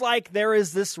seems like there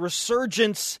is this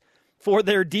resurgence for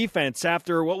their defense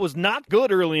after what was not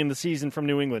good early in the season from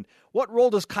New England. What role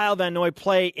does Kyle Van Noy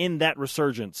play in that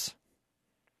resurgence?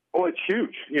 Oh, it's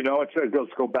huge. You know,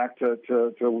 let's go back to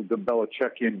the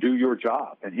Belichickian, do your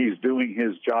job, and he's doing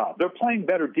his job. They're playing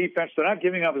better defense. They're not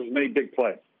giving up as many big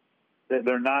plays.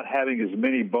 They're not having as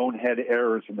many bonehead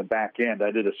errors in the back end.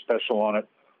 I did a special on it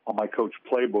on my Coach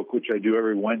Playbook, which I do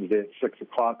every Wednesday at 6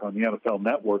 o'clock on the NFL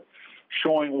Network,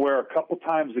 showing where a couple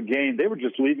times a game they were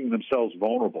just leaving themselves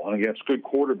vulnerable. And against good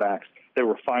quarterbacks, they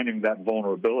were finding that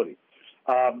vulnerability.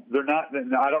 They're not.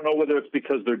 I don't know whether it's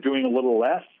because they're doing a little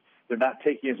less. They're not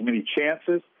taking as many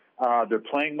chances. They're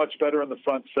playing much better in the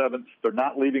front seven. They're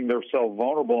not leaving themselves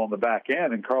vulnerable on the back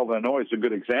end, and Kyle Van Noy is a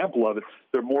good example of it.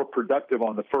 They're more productive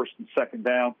on the first and second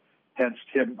down, hence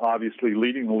him obviously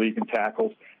leading the league in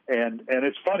tackles. And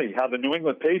it's funny how the New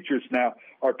England Patriots now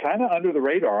are kind of under the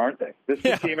radar, aren't they? This is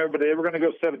a team, everybody, they were going to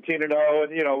go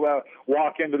 17-0 and,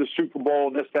 walk into the Super Bowl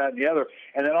and this, that, and the other.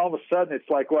 And then all of a sudden it's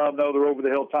like, well, no, they're over the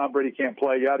hill. Tom Brady can't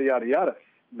play, yada, yada, yada.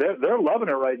 They're loving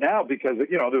it right now because,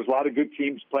 there's a lot of good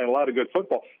teams playing a lot of good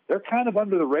football. They're kind of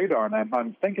under the radar, and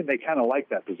I'm thinking they kind of like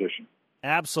that position.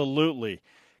 Absolutely.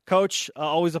 Coach,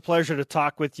 always a pleasure to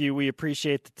talk with you. We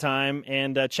appreciate the time.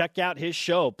 And check out his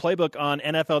show, Playbook, on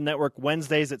NFL Network,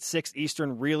 Wednesdays at 6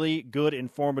 Eastern. Really good,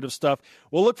 informative stuff.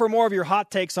 We'll look for more of your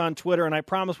hot takes on Twitter, and I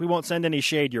promise we won't send any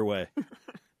shade your way.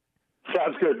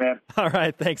 Sounds good, man. All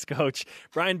right. Thanks, Coach.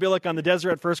 Brian Billick on the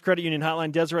Deseret First Credit Union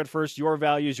Hotline. Deseret First, your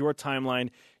values, your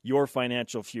timeline, your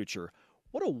financial future.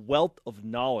 What a wealth of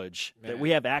knowledge that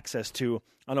we have access to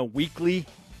on a weekly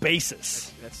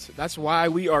basis. That's why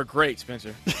we are great,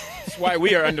 Spencer. That's why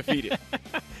we are undefeated.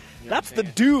 That's the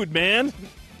dude, man.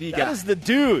 That is the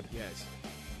dude. Yes.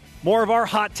 More of our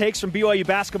hot takes from BYU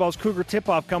basketball's Cougar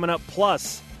Tipoff coming up.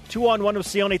 Plus, 2-on-1 with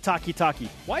Sione Takitaki.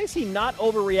 Why is he not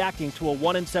overreacting to a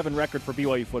 1-7 record for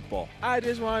BYU football? I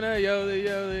just want to yoli,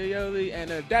 yoli, yoli,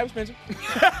 and dab, Spencer.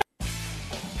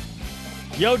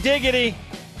 Yo, diggity.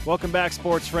 Welcome back,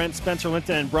 sports friends. Spencer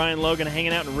Linton and Brian Logan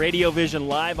hanging out in Radio Vision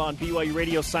live on BYU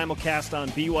Radio, simulcast on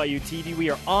BYU TV. We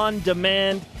are on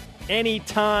demand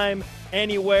anytime,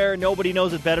 anywhere. Nobody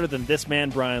knows it better than this man,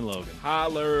 Brian Logan.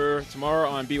 Holler. Tomorrow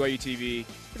on BYU TV,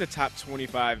 it's a top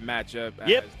 25 matchup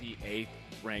as the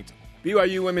 8th-ranked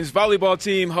BYU women's volleyball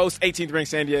team hosts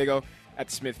 18th-ranked San Diego at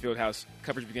the Smith Fieldhouse.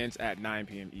 Coverage begins at 9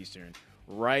 p.m. Eastern.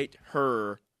 Right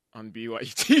her on BYU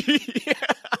TV.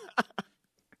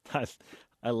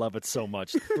 I love it so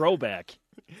much. Throwback.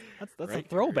 That's a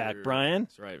throwback, Brian.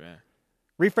 That's right, man.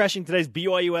 Refreshing today's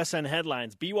BYUSN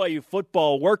headlines. BYU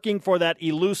football working for that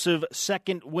elusive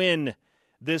second win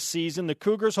this season. The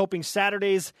Cougars hoping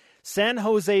Saturday's San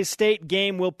Jose State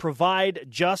game will provide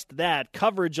just that.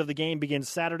 Coverage of the game begins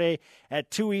Saturday at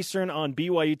 2 Eastern on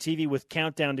BYU TV with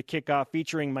Countdown to Kickoff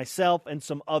featuring myself and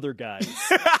some other guys.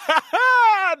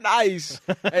 Nice.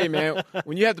 Hey, man,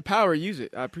 when you have the power, use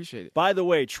it. I appreciate it. By the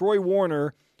way, Troy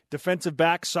Warner, defensive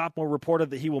back, sophomore,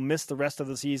 reported that he will miss the rest of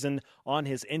the season on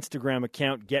his Instagram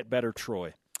account, Get Better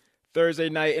Troy. Thursday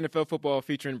night, NFL football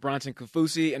featuring Bronson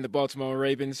Kafusi and the Baltimore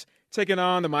Ravens taking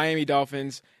on the Miami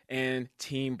Dolphins and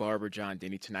Team Barber John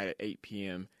Denny tonight at 8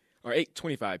 p.m. or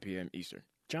 8:25 p.m. Eastern.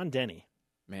 John Denny.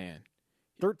 Man.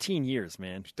 13 years,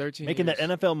 man. 13 Making years.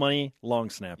 that NFL money, long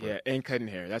snapper. Yeah, and cutting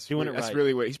hair. That's doing really, it that's right.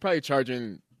 really what he's probably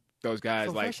charging those guys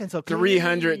like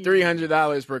 $300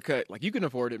 $300 per cut. Like, you can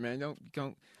afford it, man.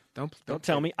 Don't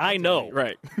tell me. I know.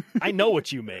 Right. I know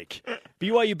what you make.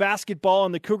 BYU basketball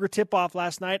and the Cougar Tipoff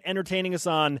last night, entertaining us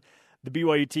on the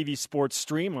BYU TV sports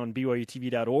stream on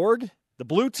BYUtv.org. The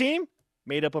blue team,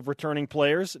 made up of returning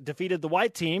players, defeated the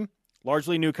white team,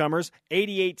 largely newcomers,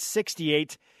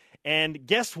 88-68. And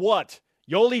guess what?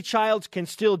 Yoli Childs can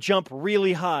still jump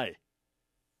really high.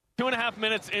 2.5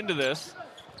 minutes into this.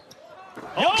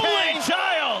 Okay. Yoli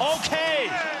Childs! Okay.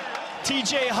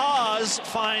 TJ Haws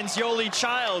finds Yoli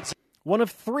Childs. One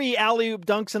of 3 alley-oop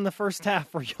dunks in the first half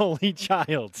for Yoli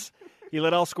Childs. He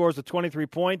led all scores with 23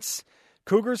 points.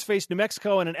 Cougars face New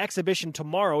Mexico in an exhibition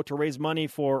tomorrow to raise money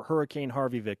for Hurricane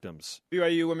Harvey victims.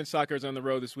 BYU women's soccer is on the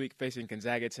road this week, facing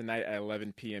Gonzaga tonight at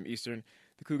 11 p.m. Eastern.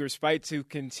 The Cougars fight to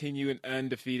continue an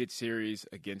undefeated series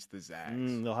against the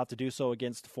Zags. They'll have to do so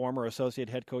against former associate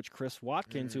head coach Chris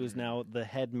Watkins, who is now the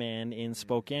head man in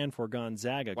Spokane for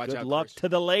Gonzaga. Good luck to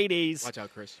the ladies. Watch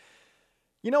out, Chris.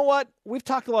 You know what? We've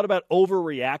talked a lot about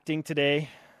overreacting today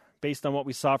based on what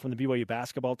we saw from the BYU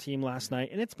basketball team last night,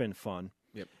 and it's been fun.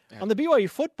 Yep. On the BYU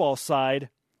football side,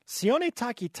 Sione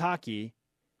Takitaki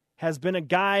has been a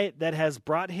guy that has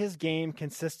brought his game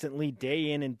consistently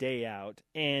day in and day out.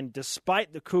 And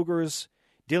despite the Cougars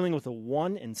dealing with a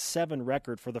 1-7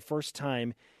 record for the first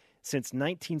time since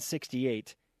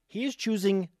 1968, he is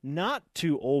choosing not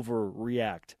to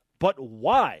overreact. But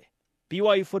why?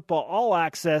 BYU Football All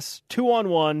Access,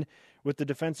 2-on-1 with the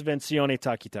defensive end Sione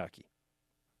Takitaki.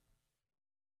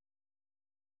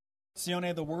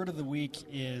 Sione, the word of the week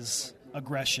is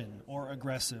aggression or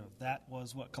aggressive. That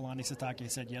was what Kalani Sitake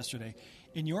said yesterday.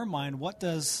 In your mind, what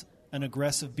does an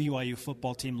aggressive BYU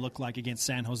football team look like against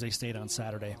San Jose State on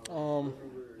Saturday?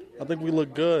 I think we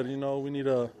look good. We need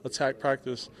to attack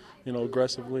practice,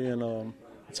 aggressively and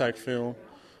attack film,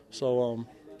 so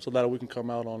that we can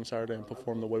come out on Saturday and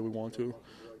perform the way we want to.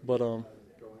 But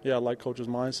I like Coach's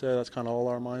mindset. That's kind of all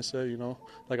our mindset,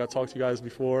 Like I talked to you guys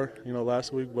before,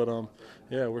 last week. But,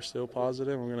 we're still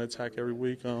positive. We're going to attack every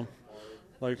week. We're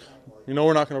not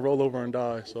going to roll over and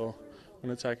die, so we're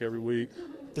going to attack every week.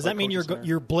 Does that mean you're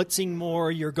blitzing more,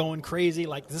 you're going crazy?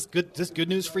 Like, this good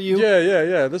news for you?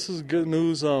 Yeah. This is good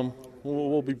news.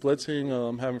 We'll be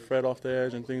blitzing, having Fred off the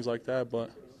edge and things like that.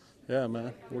 But, yeah,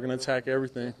 man, we're going to attack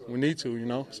everything. We need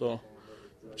to, so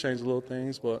change the little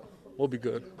things, but we'll be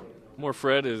good. More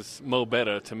Fred is Mo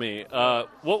Betta to me.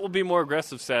 What will be more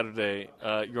aggressive Saturday,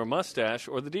 your mustache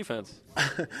or the defense?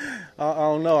 I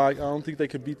don't know. I don't think they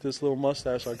could beat this little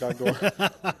mustache I got going.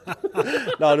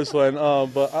 No, this one.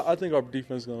 But I think our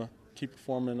defense is going to keep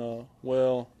performing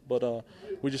well. But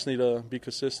we just need to be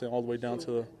consistent all the way down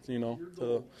to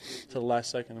the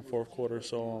last second and fourth quarter.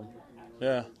 So,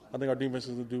 I think our defense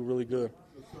is going to do really good.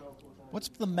 What's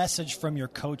the message from your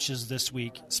coaches this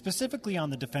week, specifically on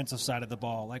the defensive side of the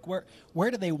ball? Like,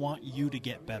 where do they want you to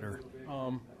get better?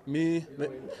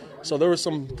 So there were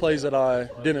some plays that I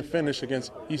didn't finish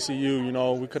against ECU.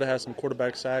 We could have had some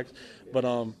quarterback sacks, but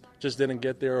just didn't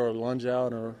get there or lunge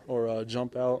out or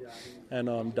jump out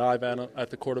and dive at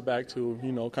the quarterback to,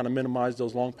 kind of minimize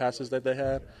those long passes that they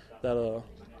had that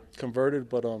converted.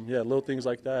 But, little things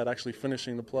like that, actually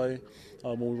finishing the play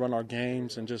when we run our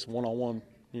games and just one-on-one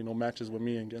matches with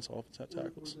me against offensive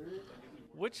tackles.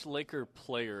 Which Laker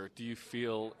player do you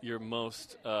feel you're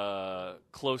most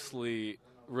closely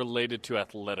related to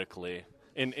athletically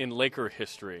in Laker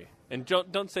history? And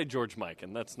don't say George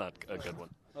Mikan. That's not a good one.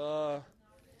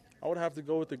 I would have to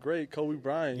go with the great Kobe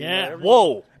Bryant. Yeah.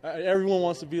 Everyone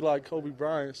wants to be like Kobe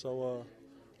Bryant, so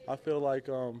I feel like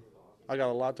I got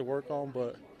a lot to work on,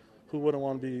 but who wouldn't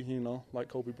want to be, like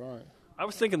Kobe Bryant? I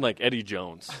was thinking like Eddie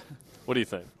Jones. What do you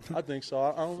think? I think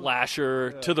so.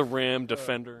 Flasher, to the rim,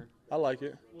 defender. I like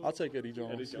it. I'll take Eddie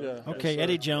Jones. Yeah. Okay,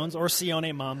 Eddie Jones or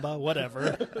Sione Mamba,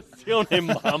 whatever. Sione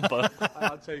Mamba.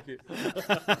 I'll take it.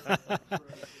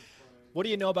 What do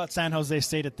you know about San Jose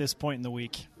State at this point in the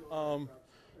week? So,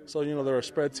 they're a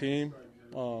spread team.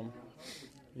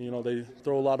 They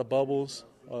throw a lot of bubbles.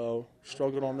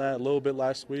 Struggled on that a little bit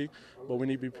last week, but we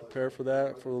need to be prepared for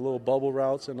that, for the little bubble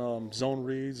routes and zone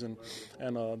reads and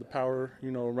the power,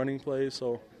 running plays.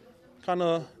 So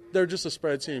they're just a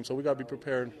spread team, so we got to be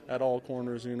prepared at all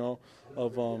corners,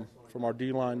 of from our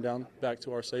D-line down back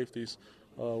to our safeties.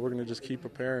 We're going to just keep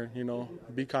preparing,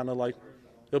 be kind of like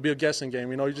it'll be a guessing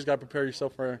game. You just got to prepare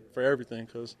yourself for everything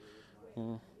because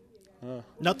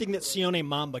nothing that Sione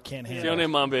Mamba can't handle.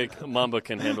 Sione Mamba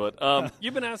can handle it.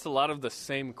 You've been asked a lot of the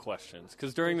same questions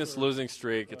because during this losing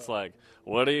streak, it's like,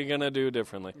 what are you going to do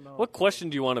differently? What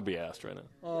question do you want to be asked right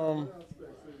now?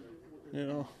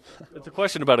 It's a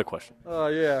question about a question.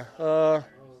 I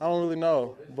don't really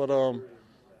know, but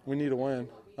we need to win.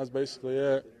 That's basically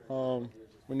it.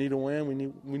 We need to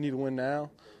win. We need to win now,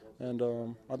 and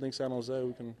I think San Jose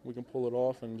we can pull it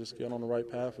off and just get on the right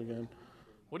path again.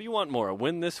 What do you want more, a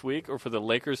win this week or for the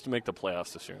Lakers to make the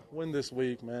playoffs this year? Win this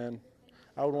week, man.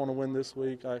 I would want to win this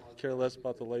week. I care less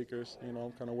about the Lakers.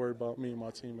 I'm kind of worried about me and my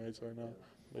teammates right now.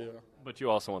 But you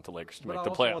also want the Lakers to make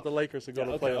the playoffs. I want the Lakers to go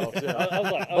to the playoffs,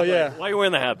 yeah. Why are you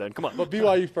wearing the hat then? Come on. But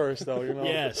BYU first, though,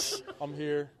 Yes. I'm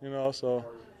here, so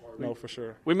No, for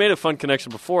sure. We made a fun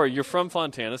connection before. You're from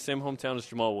Fontana, same hometown as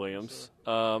Jamal Williams.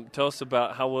 Tell us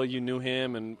about how well you knew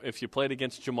him and if you played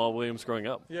against Jamal Williams growing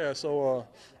up. Yeah, so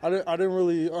I didn't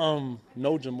really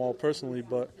know Jamal personally,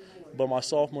 but my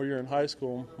sophomore year in high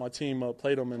school, my team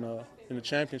played him in a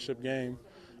championship game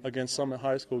against Summit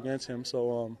High School against him.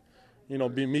 So,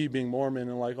 me being Mormon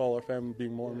and like all our family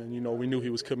being Mormon, we knew he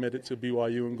was committed to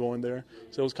BYU and going there.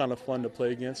 So it was kind of fun to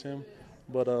play against him.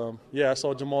 But, I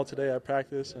saw Jamal today at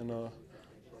practice and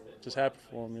just happy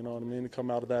for him, you know what I mean, to come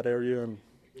out of that area and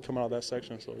come out of that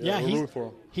section. So, we're rooting for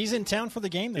him. He's in town for the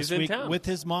game this week with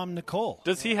his mom, Nicole.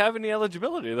 Does he have any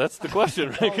eligibility? That's the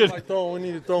question, right? We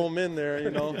need to throw him in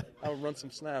there, I'll run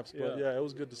some snaps. But, it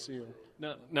was good to see him.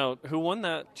 Now, who won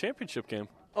that championship game?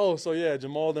 Oh, so,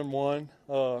 Jamal then won.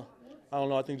 I don't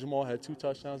know. I think Jamal had 2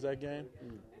 touchdowns that game.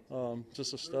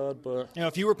 Just a stud, but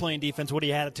if you were playing defense, would he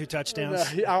had 2 touchdowns?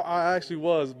 I actually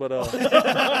was, but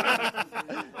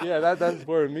that's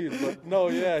where it means. But no,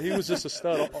 he was just a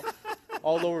stud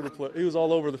all over the place. He was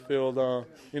all over the field.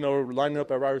 Lining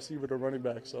up at wide receiver to running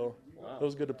back. So it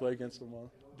was good to play against him.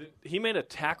 He made a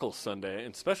tackle Sunday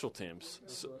in special teams.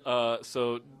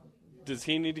 So does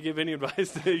he need to give any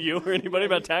advice to you or anybody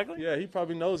about tackling? Yeah, he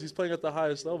probably knows. He's playing at the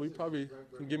highest level. He probably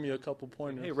can give me a couple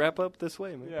pointers. Hey, wrap up this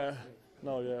way, man. Yeah.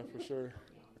 No, for sure.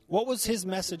 What was his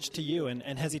message to you, and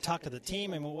has he talked to the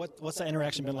team? And what's that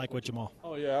interaction been like with Jamal?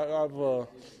 Oh, yeah, I've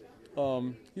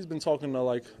he's been talking to,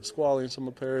 like, Squally and some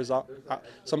of the players.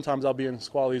 Sometimes I'll be in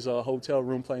Squally's hotel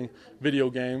room playing video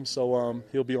games, so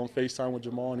he'll be on FaceTime with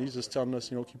Jamal, and he's just telling us,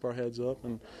 keep our heads up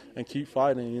and keep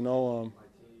fighting,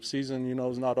 Season,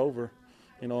 is not over,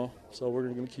 so we're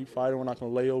going to keep fighting. We're not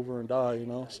going to lay over and die,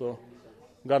 so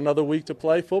we've got another week to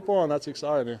play football, and that's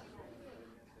exciting.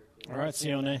 All right,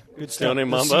 Sione. Good stuff. Sione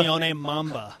Mamba. Sione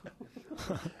Mamba.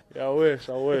 Yeah, I wish.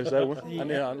 I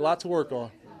need a lot to work on.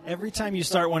 Every time you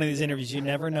start one of these interviews, you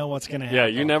never know what's going to happen. Yeah,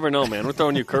 you never know, man. We're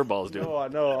throwing you curveballs, dude. Oh, I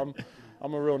know.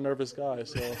 I'm a real nervous guy,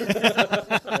 so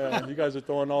you guys are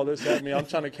throwing all this at me. I'm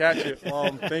trying to catch it while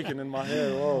I'm thinking in my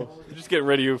head. Whoa. Just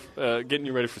getting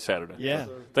you ready for Saturday. Yeah.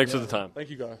 Thanks for the time. Thank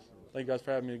you guys. Thank you guys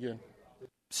for having me again.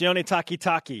 Sione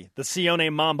Takitaki, the Sione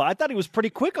Mamba. I thought he was pretty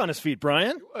quick on his feet,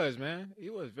 Brian. He was, man. He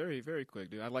was very, very quick,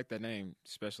 dude. I like that name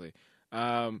especially.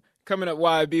 Coming up,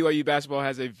 why BYU basketball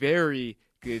has a very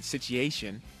good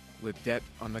situation with depth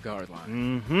on the guard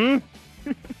line.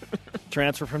 Mm-hmm.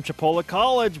 Transfer from Chipola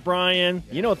College, Brian.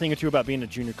 You know a thing or two about being a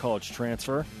junior college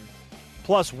transfer.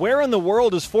 Plus, where in the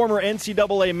world is former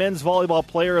NCAA men's volleyball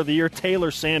player of the year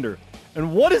Taylor Sander?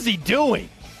 And what is he doing?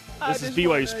 This is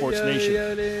BYU Sports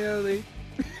Nation.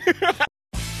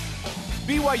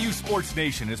 BYU Sports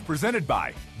Nation is presented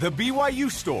by The BYU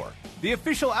Store, the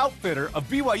official outfitter of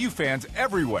BYU fans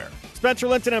everywhere. Spencer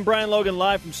Linton and Brian Logan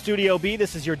live from Studio B.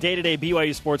 This is your day-to-day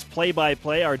BYU Sports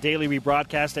play-by-play. Our daily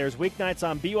rebroadcast airs weeknights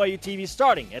on BYU TV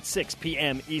starting at 6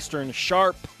 p.m. Eastern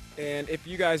sharp. And if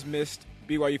you guys missed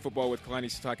BYU Football with Kalani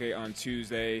Sitake on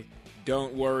Tuesday,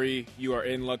 don't worry. You are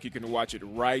in luck. You can watch it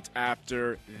right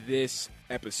after this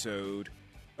episode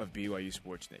of BYU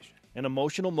Sports Nation. An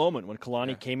emotional moment when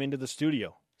Kalani came into the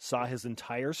studio, saw his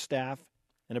entire staff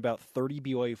and about 30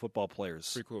 BYU football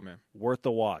players. Pretty cool, man. Worth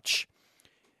the watch.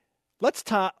 Let's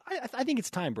talk. I think it's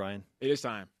time, Brian. It is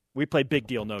time. We play Big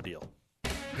Deal, No Deal.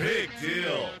 Big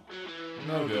deal.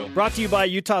 No deal. Brought to you by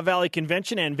Utah Valley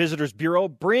Convention and Visitors Bureau.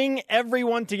 Bring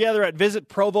everyone together at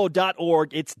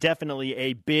visitprovo.org. It's definitely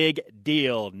a big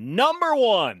deal. Number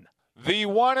one. The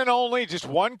one and only, just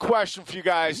one question for you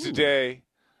guys today.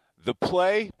 The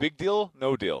play, big deal,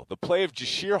 no deal. The play of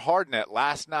Jashir Hardnett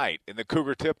last night in the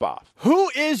Cougar Tipoff.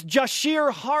 Who is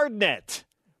Jashir Hardnett?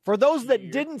 For those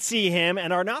that didn't see him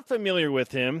and are not familiar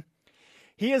with him,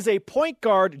 he is a point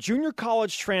guard junior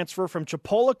college transfer from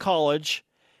Chipola College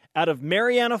out of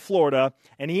Marianna, Florida,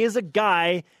 and he is a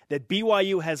guy that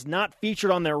BYU has not featured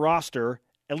on their roster,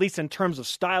 at least in terms of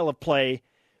style of play,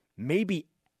 maybe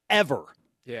ever.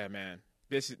 Yeah, man.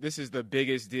 This is the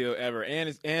biggest deal ever,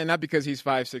 and not because he's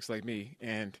 5'6" like me,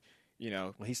 and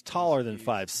well, he's taller than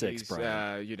 5'6",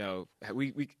 Brian.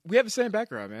 We have the same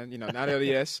background, man. not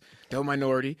LDS, no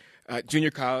minority,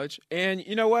 junior college, and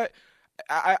you know what?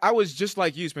 I was just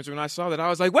like you, Spencer. When I saw that, I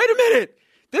was like, wait a minute,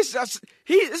 this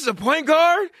is a point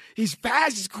guard. He's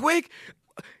fast, he's quick.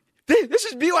 This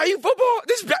is BYU football.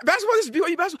 This is basketball. This is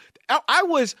BYU basketball. I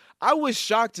was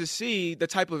shocked to see the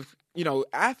type of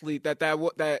athlete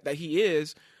that he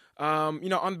is, on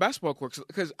the basketball court.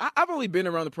 Because I've only been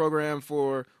around the program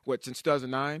for, since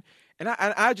 2009, and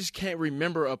I just can't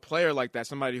remember a player like that,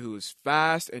 somebody who is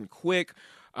fast and quick,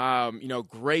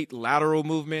 Great lateral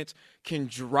movement, can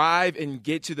drive and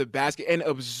get to the basket and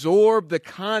absorb the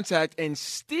contact and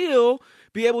still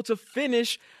be able to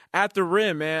finish at the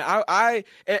rim, man. I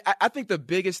think the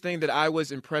biggest thing that I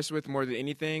was impressed with more than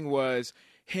anything was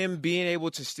him being able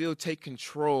to still take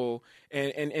control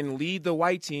and lead the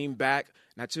white team back,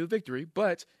 not to a victory,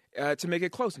 but to make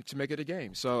it close and to make it a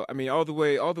game. So, I mean, all the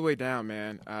way down,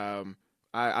 man.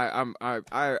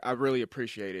 I really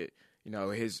appreciate it.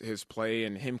 His play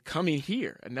and him coming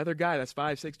here. Another guy that's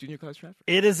 5'6", junior college transfer.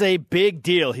 It is a big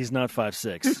deal. He's not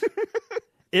 5'6".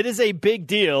 It is a big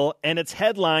deal, and it's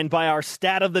headlined by our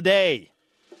stat of the day.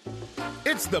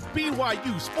 It's the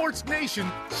BYU Sports Nation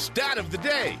stat of the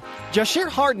day. Jashir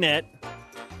Hardnett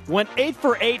went 8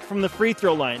 for 8 from the free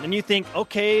throw line, and you think,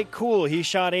 okay, cool, he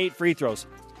shot 8 free throws.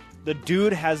 The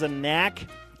dude has a knack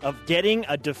of getting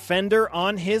a defender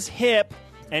on his hip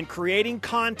and creating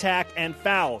contact and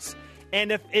fouls.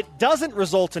 And if it doesn't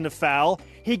result in a foul,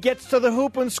 he gets to the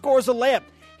hoop and scores a layup.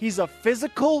 He's a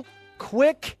physical,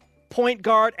 quick point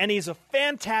guard, and he's a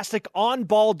fantastic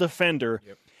on-ball defender.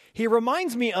 Yep. He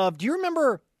reminds me of, do you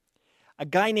remember a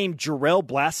guy named Jarrell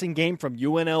Blasingame from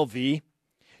UNLV?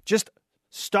 Just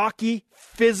stocky,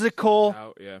 physical,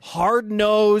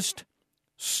 hard-nosed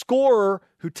scorer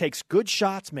who takes good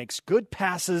shots, makes good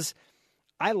passes.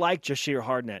 I like Jashir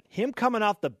Hardnett. Him coming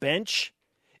off the bench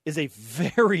is a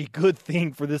very good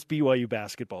thing for this BYU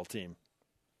basketball team.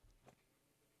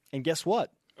 And guess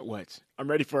what? What? I'm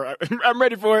ready for it. I'm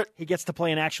ready for it. He gets to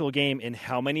play an actual game in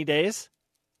how many days?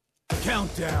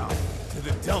 Countdown to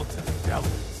the Delta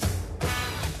Devils.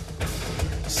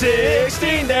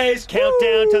 16 days.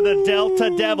 Countdown to the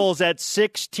Delta Devils at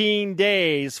 16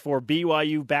 days for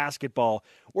BYU basketball,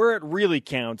 where it really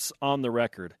counts on the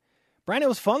record. Brian, it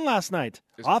was fun last night.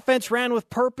 Offense ran with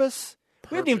purpose.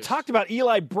 We haven't even talked about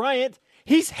Eli Bryant.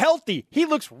 He's healthy. He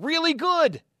looks really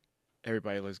good.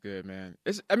 Everybody looks good, man.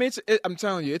 I'm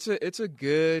telling you, it's a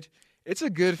good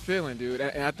feeling, dude.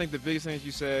 And I think the biggest thing that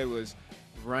you said was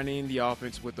running the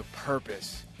offense with a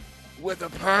purpose. With a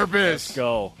purpose. Let's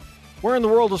go. Where in the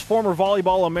world is former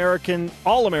volleyball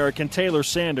All-American Taylor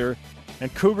Sander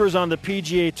and Cougars on the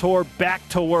PGA Tour back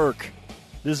to work?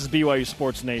 This is BYU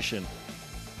Sports Nation.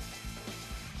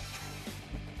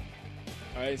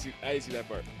 I didn't see that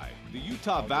part. The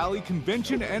Utah Valley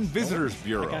Convention and Visitors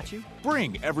Bureau. I got you.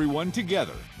 Bring everyone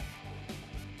together.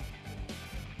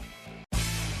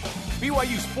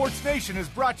 BYU Sports Nation is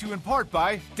brought to you in part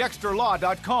by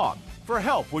DexterLaw.com for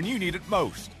help when you need it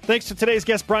most. Thanks to today's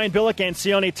guests, Brian Billick and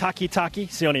Sione Takitaki,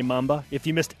 Sione Mamba. If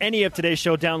you missed any of today's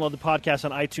show, download the podcast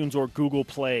on iTunes or Google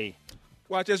Play.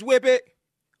 Watch us whip it.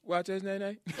 Watch us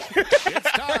nay-nay.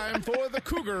 It's time for the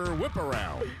Cougar Whip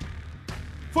Around.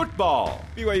 Football.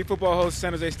 BYU football hosts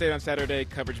San Jose State on Saturday.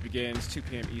 Coverage begins 2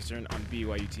 p.m. Eastern on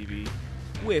BYU TV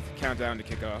with countdown to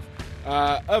kickoff.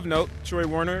 Of note, Troy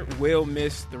Warner will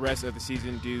miss the rest of the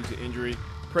season due to injury.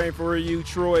 Praying for you,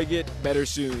 Troy. Get better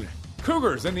soon.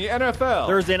 Cougars in the NFL.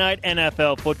 Thursday night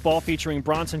NFL football featuring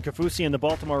Bronson Kafusi and the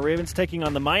Baltimore Ravens taking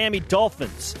on the Miami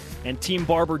Dolphins and team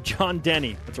barber John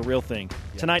Denny. That's a real thing.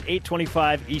 Yep. Tonight,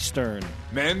 8:25 Eastern.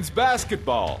 Men's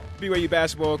basketball. BYU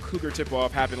basketball Cougar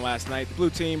Tipoff happened last night. The blue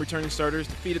team returning starters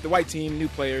defeated the white team, new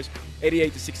players,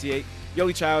 88-68.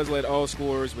 Yoli Childs led all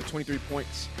scorers with 23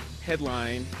 points,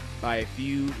 headlined by a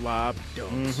few lob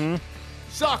dunks. Mm-hmm.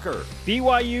 Soccer.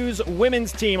 BYU's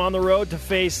women's team on the road to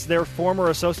face their former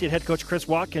associate head coach Chris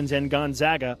Watkins and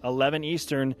Gonzaga, 11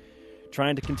 Eastern,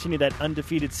 trying to continue that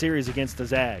undefeated series against the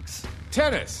Zags.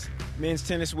 Tennis. Men's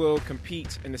tennis will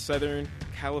compete in the Southern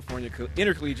California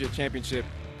Intercollegiate Championship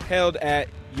held at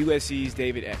USC's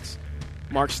David X.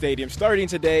 Mark Stadium starting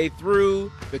today through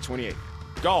the 28th.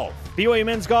 Golf. BYU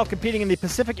men's golf competing in the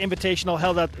Pacific Invitational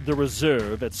held at the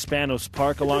Reserve at Spanos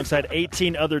Park alongside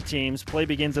 18 other teams. Play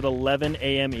begins at 11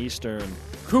 a.m. Eastern.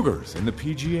 Cougars in the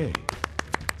PGA.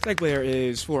 St. Clair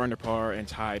is 4 under par and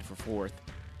tied for 4th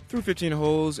through 15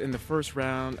 holes in the first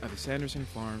round of the Sanderson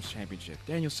Farms Championship.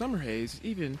 Daniel Summerhays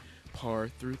even par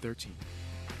through 13.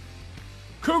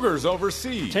 Cougars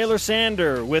overseas. Taylor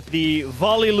Sander with the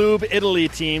Volleylube Italy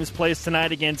teams plays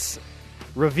tonight against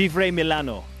Revivre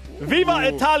Milano. Viva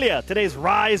Italia! Today's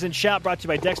Rise and Shout brought to you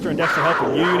by Dexter and Dexter Help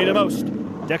when you need it most.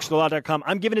 DexterLaw.com.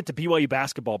 I'm giving it to BYU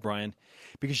basketball, Brian,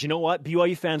 because you know what?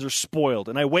 BYU fans are spoiled,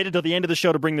 and I waited till the end of the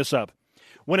show to bring this up.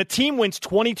 When a team wins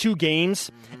 22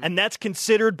 games, and that's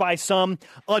considered by some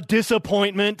a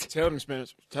disappointment. Tell them,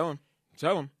 Spence. Tell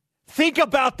them. Think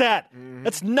about that.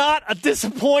 That's not a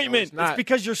disappointment. No, it's not. It's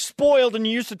because you're spoiled and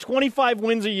you're used to 25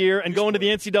 wins a year and going to the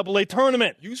NCAA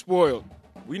tournament. You spoiled.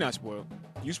 We not spoiled.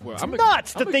 You spoil.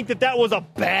 Nuts to think that was a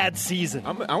bad season.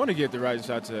 I want to give the rising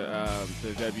shot to the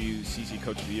WCC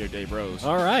Coach of the Year, Dave Rose.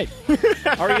 All right.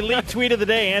 Our elite tweet of the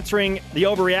day answering the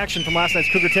overreaction from last night's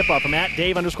Cougar Tipoff from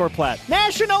 @Dave_Platt.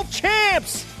 National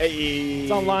champs! Hey,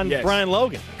 it's online with Brian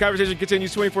Logan. Conversation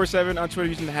continues 24/7 on Twitter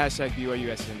using the hashtag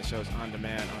BYUSN. The show's on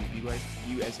demand on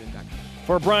BYUSN.com.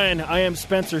 For Brian, I am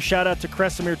Spencer. Shout out to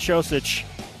Kresimir Chosic.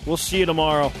 We'll see you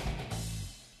tomorrow.